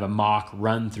kind of a mock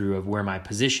run through of where my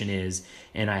position is,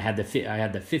 and I had the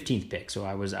 15th pick, so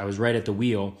I was right at the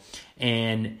wheel.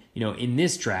 And in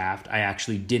this draft, I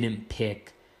actually didn't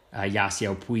pick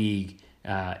Yasiel Puig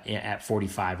at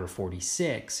 45 or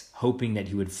 46, hoping that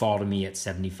he would fall to me at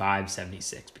 75,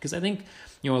 76, because I think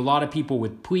a lot of people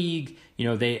with Puig,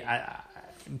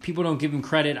 people don't give him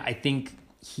credit. I think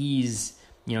he's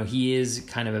he is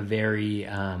kind of a very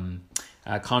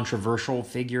controversial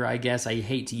figure, I guess. I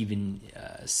hate to even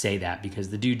say that because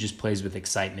the dude just plays with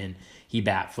excitement. He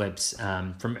bat flips.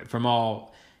 From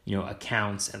all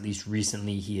accounts, at least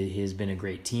recently, he has been a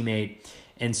great teammate.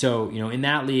 And so, in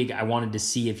that league, I wanted to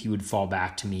see if he would fall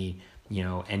back to me,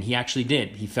 and he actually did.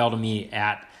 He fell to me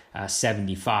at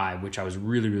 75, which I was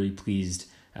really, really pleased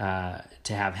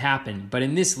to have happen. But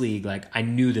in this league, I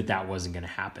knew that wasn't going to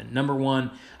happen. Number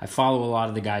one, I follow a lot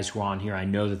of the guys who are on here. I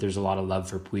know that there's a lot of love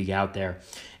for Puig out there.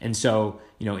 And so,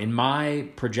 in my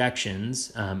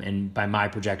projections, and by my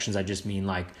projections, I just mean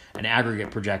an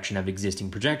aggregate projection of existing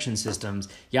projection systems,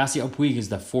 Yasiel Puig is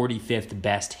the 45th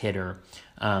best hitter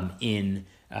in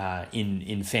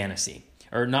fantasy.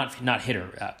 Or not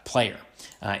hitter, player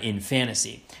in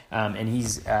fantasy. And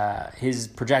his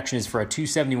projection is for a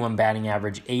 271 batting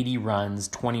average, 80 runs,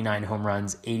 29 home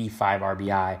runs, 85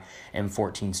 RBI, and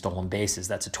 14 stolen bases.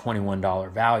 That's a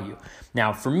 $21 value.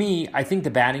 Now, for me, I think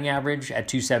the batting average at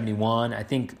 271, I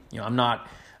think, I'm not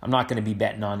going to be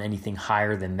betting on anything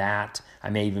higher than that. I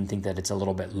may even think that it's a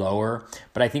little bit lower.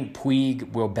 But I think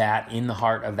Puig will bat in the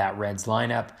heart of that Reds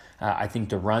lineup. I think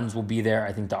the runs will be there.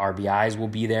 I think the RBIs will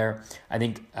be there. I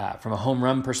think from a home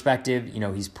run perspective,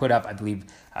 he's put up, I believe,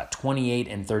 28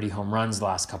 and 30 home runs the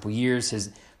last couple years.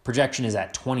 His projection is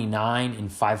at 29 in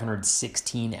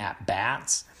 516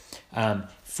 at-bats.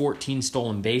 14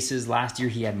 stolen bases. Last year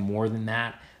he had more than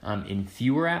that in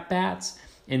fewer at-bats.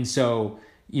 And so,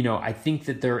 I think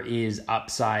that there is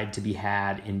upside to be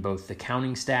had in both the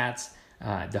counting stats,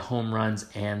 the home runs,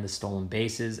 and the stolen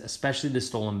bases, especially the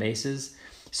stolen bases.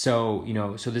 So,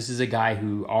 so this is a guy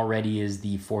who already is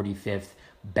the 45th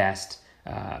best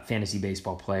fantasy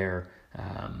baseball player,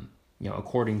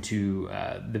 according to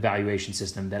the valuation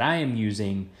system that I am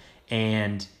using.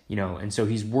 And, and so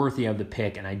he's worthy of the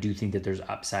pick, and I do think that there's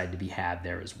upside to be had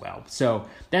there as well. So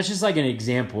that's just an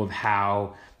example of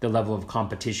how the level of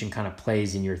competition kind of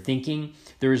plays in your thinking.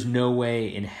 There is no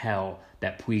way in hell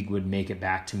that Puig would make it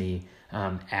back to me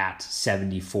at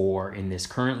 74 in this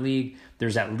current league.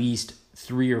 There's at least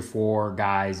 3 or 4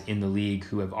 guys in the league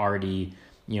who have already,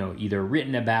 either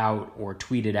written about or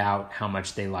tweeted out how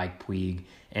much they like Puig,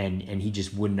 and he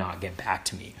just would not get back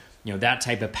to me. That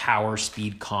type of power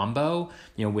speed combo,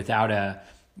 without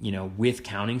with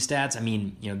counting stats, I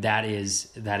mean, that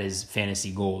is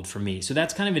fantasy gold for me. So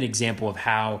that's kind of an example of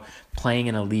how playing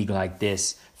in a league like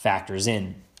this factors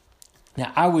in.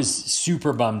 Now, I was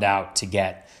super bummed out to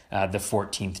get the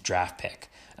 14th draft pick.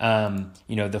 The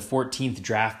 14th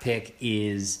draft pick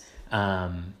is,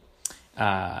 in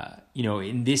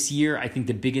this year, I think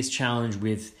the biggest challenge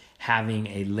with having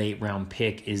a late round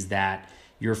pick is that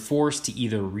you're forced to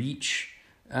either reach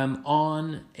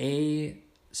on a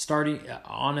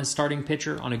starting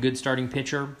pitcher, on a good starting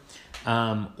pitcher,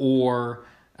 or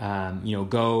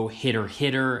go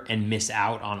hitter and miss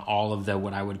out on all of the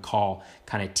what I would call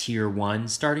kind of tier 1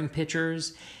 starting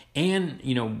pitchers. And,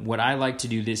 what I like to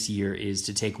do this year is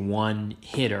to take 1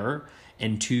 hitter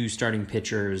and 2 starting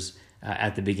pitchers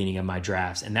at the beginning of my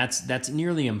drafts. And that's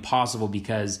nearly impossible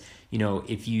because,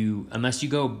 unless you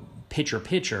go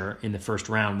pitcher in the first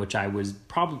round, which I was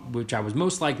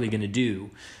most likely going to do,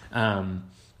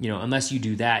 unless you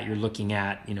do that, you're looking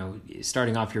at,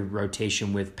 starting off your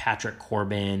rotation with Patrick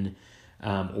Corbin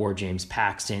or James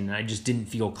Paxton. And I just didn't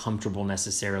feel comfortable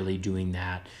necessarily doing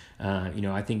that.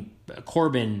 I think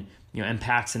Corbin, and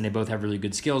Paxton, they both have really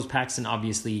good skills. Paxton,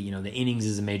 obviously, the innings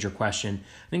is a major question.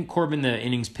 I think Corbin, the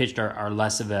innings pitched are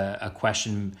less of a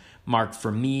question mark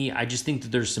for me. I just think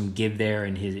that there's some give there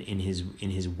in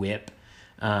his whip.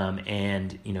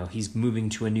 And he's moving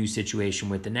to a new situation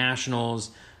with the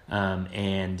Nationals.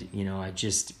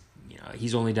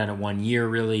 He's only done it 1 year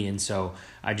really. And so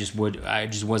I just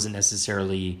wasn't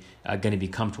necessarily going to be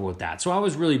comfortable with that. So I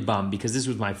was really bummed because this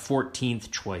was my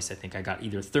 14th choice. I think I got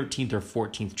either 13th or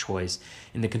 14th choice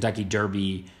in the Kentucky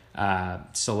Derby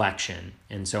selection.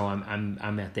 And so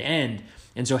I'm at the end.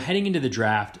 And so heading into the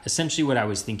draft, essentially what I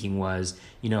was thinking was,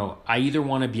 I either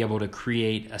want to be able to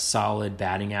create a solid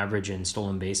batting average and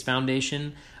stolen base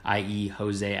foundation, i.e.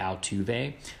 Jose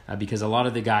Altuve, because a lot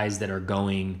of the guys that are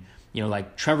going,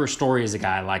 like Trevor Story is a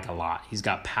guy I like a lot. He's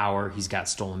got power, he's got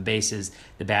stolen bases,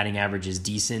 the batting average is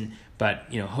decent, but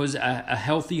a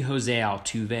healthy Jose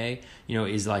Altuve,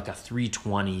 is like a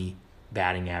 320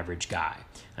 batting average guy.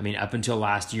 I mean, up until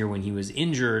last year when he was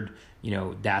injured,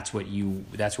 that's what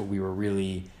we were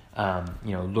really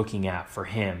looking at for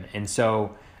him. And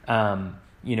so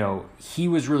he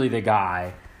was really the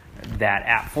guy that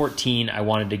at 14 I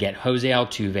wanted to get Jose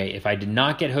Altuve. If I did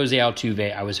not get Jose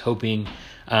Altuve, I was hoping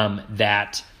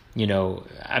that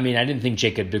I didn't think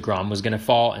Jacob deGrom was going to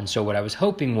fall. And so what I was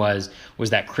hoping was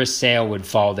that Chris Sale would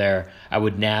fall there. I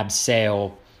would nab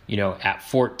Sale, at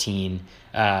 14.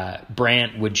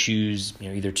 Brandt would choose,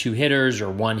 either 2 hitters or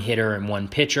 1 hitter and 1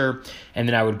 pitcher. And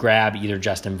then I would grab either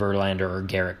Justin Verlander or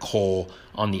Garrett Cole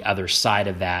on the other side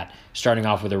of that, starting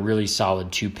off with a really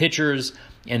solid 2 pitchers.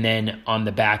 And then on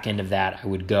the back end of that, I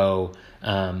would go,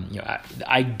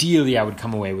 ideally I would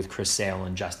come away with Chris Sale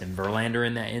and Justin Verlander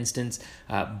in that instance.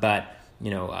 But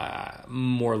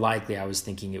more likely I was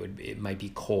thinking it might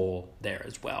be Cole there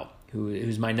as well,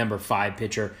 who's my number 5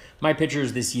 pitcher. My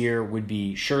pitchers this year would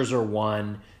be Scherzer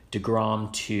 1,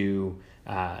 DeGrom 2,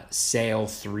 Sale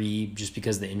 3, just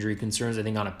because of the injury concerns. I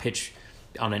think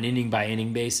on an inning by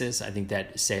inning basis, I think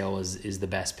that Sale is the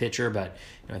best pitcher, but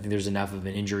I think there's enough of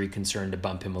an injury concern to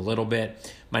bump him a little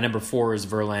bit. My number 4 is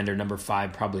Verlander, number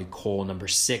 5 probably Cole, number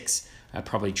 6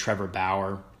 probably Trevor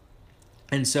Bauer.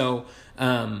 And so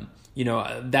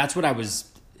that's what I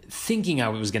was thinking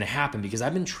was going to happen, because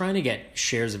I've been trying to get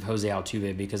shares of Jose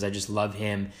Altuve because I just love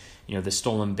him. The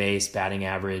stolen base, batting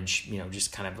average,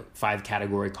 just kind of 5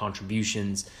 category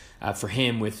contributions for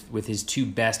him with his 2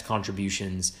 best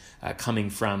contributions coming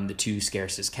from the 2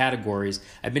 scarcest categories.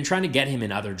 I've been trying to get him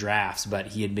in other drafts, but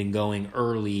he had been going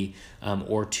early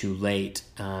or too late.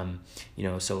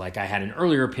 So like I had an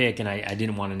earlier pick and I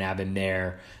didn't want to nab him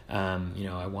there.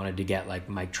 I wanted to get like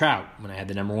Mike Trout when I had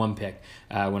the number 1 pick.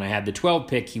 When I had the 12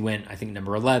 pick, he went, I think,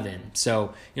 number 11.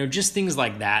 So, just things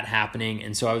like that happening.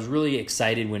 And so I was really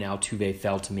excited when Altuve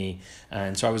fell to me.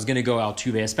 And so I was going to go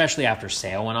Altuve, especially after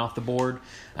Sale went off the board,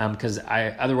 because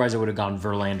otherwise I would have gone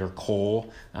Verlander,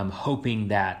 Cole, hoping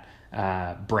that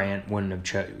Brandt wouldn't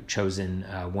have chosen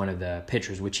one of the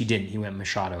pitchers, which he didn't. He went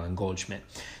Machado and Goldschmidt.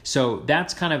 So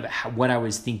that's kind of what I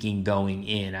was thinking going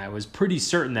in. I was pretty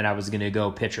certain that I was going to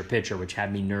go pitcher, which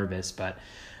had me nervous, but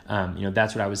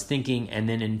that's what I was thinking. And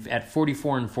then at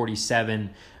 44 and 47,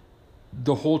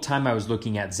 the whole time I was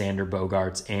looking at Xander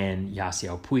Bogaerts and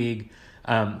Yasiel Puig.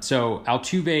 So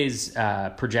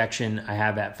Altuve's projection I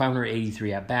have at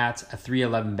 583 at-bats, a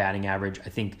 311 batting average. I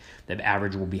think the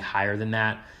average will be higher than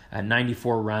that.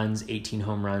 94 runs, 18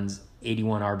 home runs,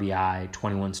 81 RBI,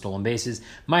 21 stolen bases.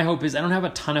 My hope is, I don't have a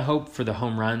ton of hope for the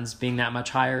home runs being that much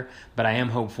higher, but I am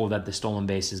hopeful that the stolen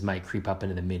bases might creep up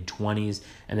into the mid-20s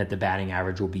and that the batting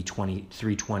average will be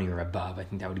 320 or above. I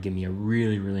think that would give me a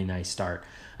really, really nice start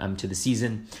to the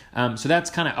season. So that's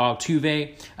kind of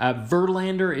Altuve.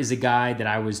 Verlander is a guy that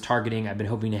I was targeting. I've been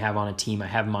hoping to have on a team. I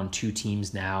have him on 2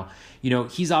 teams now.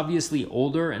 He's obviously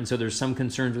older, and so there's some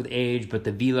concerns with age, but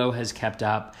the velo has kept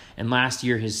up. And last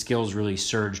year, his skills really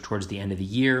surged towards the end of the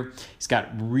year. He's got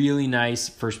really nice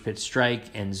first pitch strike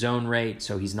and zone rate,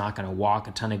 so he's not going to walk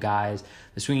a ton of guys.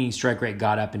 The swinging strike rate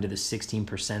got up into the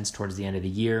 16% towards the end of the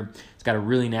year. It's got a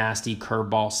really nasty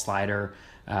curveball slider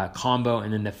combo,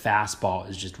 and then the fastball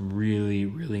is just really,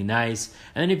 really nice.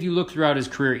 And then if you look throughout his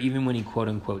career, even when he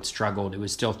quote-unquote struggled, it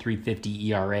was still 3.50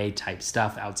 ERA type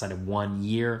stuff outside of 1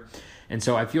 year. And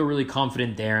so I feel really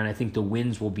confident there, and I think the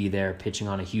wins will be there pitching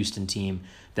on a Houston team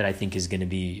that I think is going to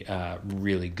be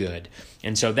really good.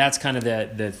 And so that's kind of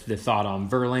the thought on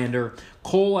Verlander.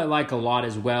 Cole I like a lot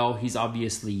as well. He's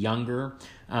obviously younger.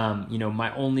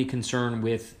 My only concern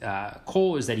with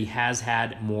Cole is that he has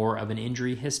had more of an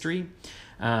injury history.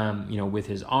 With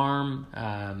his arm.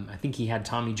 I think he had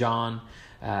Tommy John.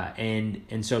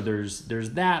 And so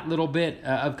there's that little bit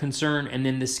of concern. And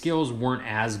then the skills weren't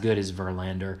as good as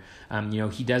Verlander.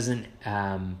 He doesn't,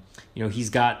 he's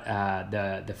got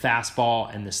the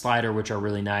fastball and the slider, which are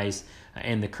really nice,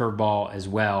 and the curveball as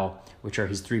well, which are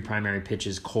his 3 primary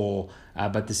pitches, Cole.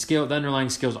 But the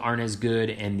underlying skills aren't as good,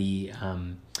 and the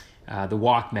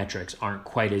walk metrics aren't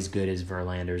quite as good as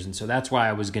Verlander's. And so that's why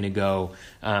I was going to go,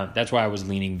 that's why I was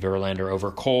leaning Verlander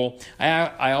over Cole.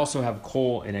 I also have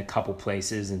Cole in a couple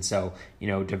places, and so,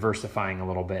 diversifying a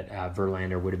little bit,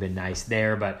 Verlander would have been nice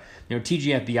there. But,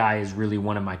 TGFBI is really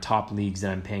one of my top leagues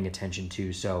that I'm paying attention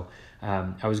to. So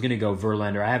I was going to go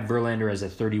Verlander. I have Verlander as a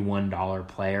 $31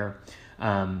 player.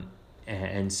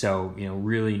 And so,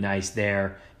 really nice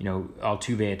there.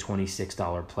 Altuve a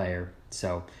 $26 player.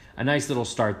 So a nice little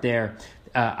start there.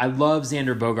 I love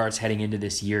Xander Bogaerts heading into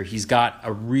this year. He's got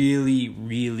a really,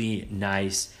 really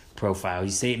nice profile.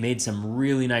 He made some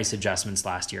really nice adjustments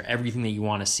last year. Everything that you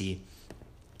want to see.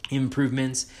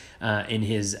 Improvements. in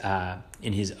his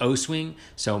O swing,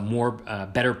 so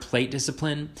better plate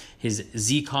discipline. His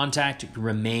Z contact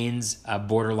remains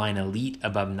borderline elite,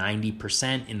 above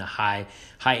 90%, in the high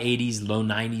 80s, low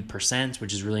 90%,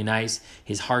 which is really nice.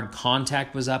 His hard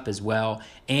contact was up as well,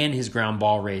 and his ground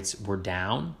ball rates were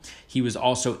down. He was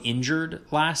also injured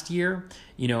last year,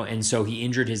 and so he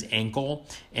injured his ankle,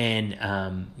 and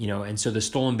so the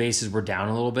stolen bases were down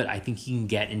a little bit. I think he can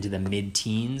get into the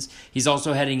mid-teens. He's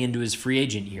also heading into his free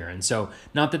agent year, and so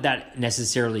not that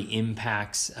necessarily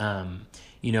impacts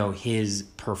his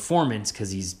performance,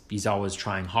 because he's always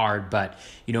trying hard, but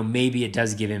maybe it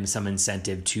does give him some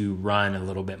incentive to run a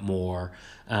little bit more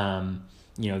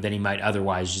than he might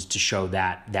otherwise, just to show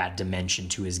that dimension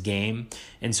to his game.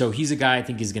 And so he's a guy I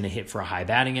think is going to hit for a high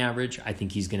batting average. I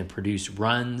think he's going to produce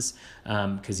runs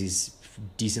because he's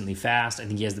decently fast. I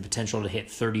think he has the potential to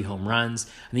hit 30 home runs.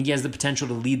 I think he has the potential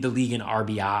to lead the league in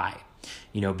RBI,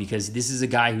 because this is a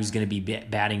guy who's going to be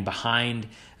batting behind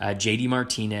JD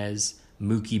Martinez,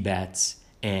 Mookie Betts,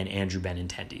 and Andrew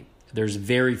Benintendi. There's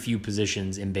very few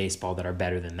positions in baseball that are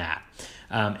better than that.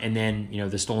 And then,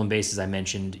 the stolen bases I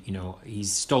mentioned,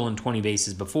 he's stolen 20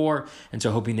 bases before, and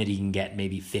so hoping that he can get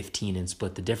maybe 15 and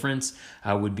split the difference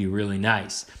would be really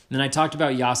nice. And then I talked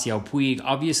about Yasiel Puig.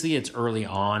 Obviously, it's early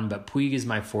on, but Puig is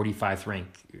my 45th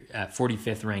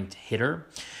ranked hitter.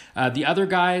 The other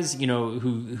guys,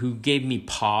 who gave me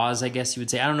pause, I guess you would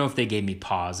say. I don't know if they gave me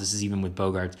pause. This is even with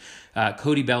Bogaerts.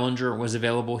 Cody Bellinger was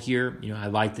available here. I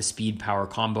like the speed power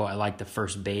combo. I like the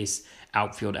first base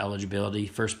outfield eligibility,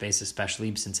 first base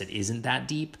especially, since it isn't that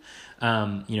deep.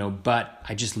 But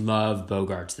I just love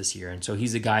Bogaerts this year. And so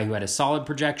he's a guy who had a solid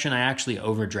projection. I actually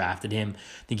overdrafted him.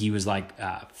 I think he was like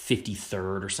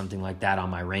 53rd or something like that on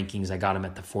my rankings. I got him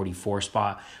at the 44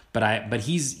 spot, but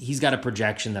he's got a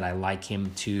projection that I like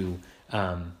him to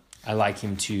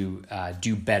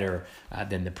do better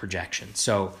than the projection.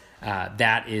 So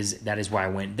that is why I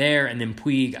went there. And then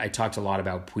Puig, I talked a lot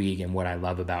about Puig and what I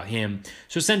love about him.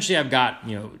 So essentially I've got,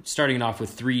 starting off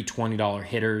with three $20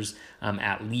 hitters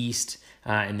at least,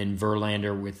 and then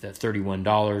Verlander with the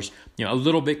 $31. A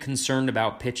little bit concerned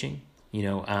about pitching,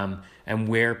 and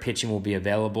where pitching will be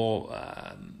available,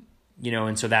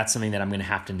 and so that's something that I'm going to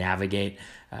have to navigate,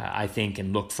 I think,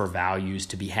 and look for values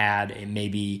to be had. It may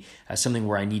be something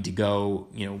where I need to go,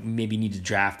 maybe need to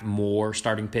draft more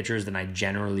starting pitchers than I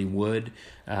generally would.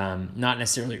 Not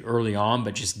necessarily early on,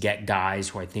 but just get guys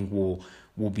who I think will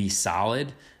be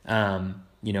solid.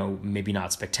 Maybe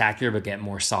not spectacular, but get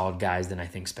more solid guys than I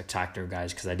think spectacular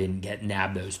guys, because I didn't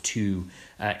nab those two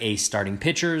ace starting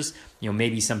pitchers.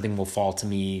 Maybe something will fall to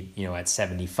me, at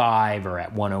 75 or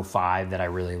at 105 that I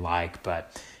really like,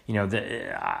 but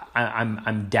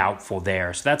I'm doubtful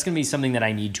there. So that's going to be something that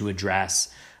I need to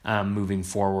address moving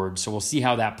forward. So we'll see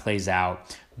how that plays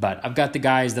out. But I've got the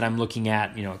guys that I'm looking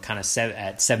at, kind of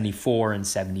at 74 and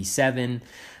 77.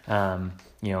 And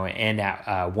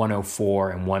at 104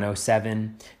 and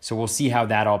 107. So we'll see how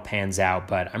that all pans out.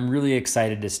 But I'm really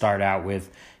excited to start out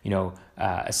with,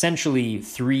 essentially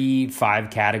 3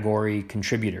 5-category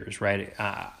contributors, right?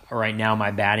 Right now,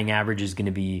 my batting average is going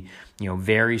to be,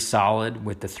 very solid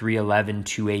with the 311,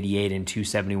 288, and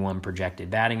 271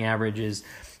 projected batting averages.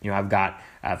 I've got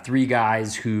 3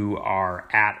 guys who are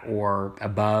at or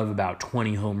above about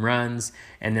 20 home runs.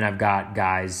 And then I've got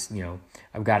guys,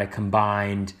 I've got a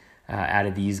combined out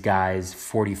of these guys,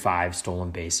 45 stolen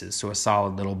bases. So a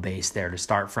solid little base there to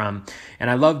start from. And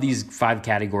I love these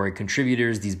 5-category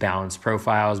contributors, these balanced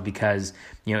profiles, because,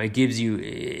 it gives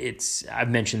you, I've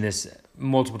mentioned this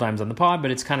multiple times on the pod,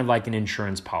 but it's kind of like an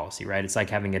insurance policy, right? It's like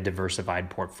having a diversified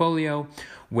portfolio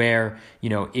where,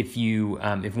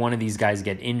 if one of these guys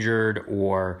get injured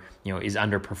or, is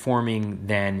underperforming,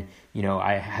 then,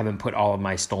 I haven't put all of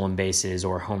my stolen bases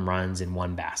or home runs in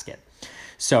one basket.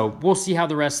 So we'll see how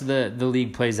the rest of the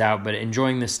league plays out, but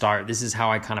enjoying the start. This is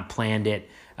how I kind of planned it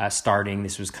starting.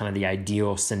 This was kind of the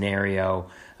ideal scenario.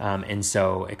 And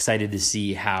so excited to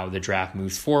see how the draft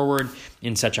moves forward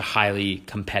in such a highly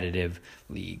competitive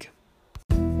league.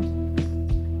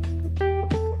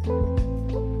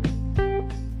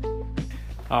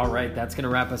 All right, that's going to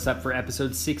wrap us up for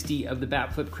episode 60 of the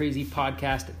Batflip Crazy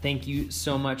podcast. Thank you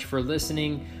so much for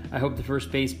listening. I hope the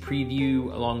first base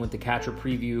preview along with the catcher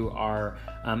preview are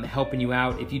helping you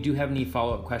out. If you do have any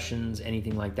follow-up questions,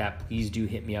 anything like that, please do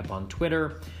hit me up on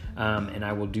Twitter, and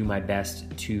I will do my best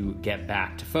to get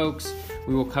back to folks.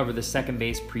 We will cover the second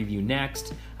base preview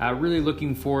next. Really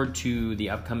looking forward to the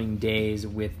upcoming days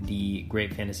with the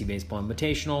Great Fantasy Baseball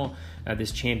Invitational,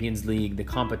 this Champions League. The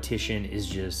competition is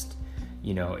just...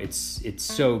 it's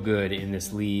so good in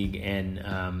this league, and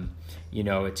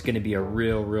it's going to be a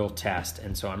real test.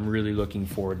 And so I'm really looking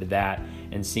forward to that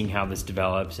and seeing how this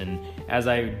develops. And as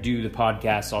I do the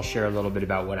podcast, I'll share a little bit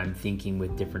about what I'm thinking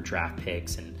with different draft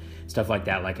picks and stuff like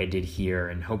that, like I did here.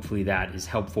 And hopefully that is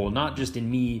helpful, not just in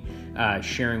me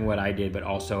sharing what I did, but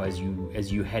also as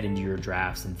you head into your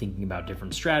drafts and thinking about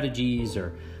different strategies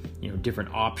or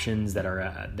different options that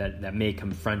are that may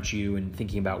confront you, and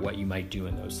thinking about what you might do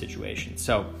in those situations.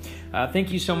 So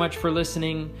thank you so much for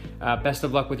listening. Best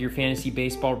of luck with your fantasy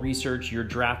baseball research, your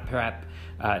draft prep.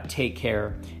 Take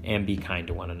care and be kind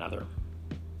to one another.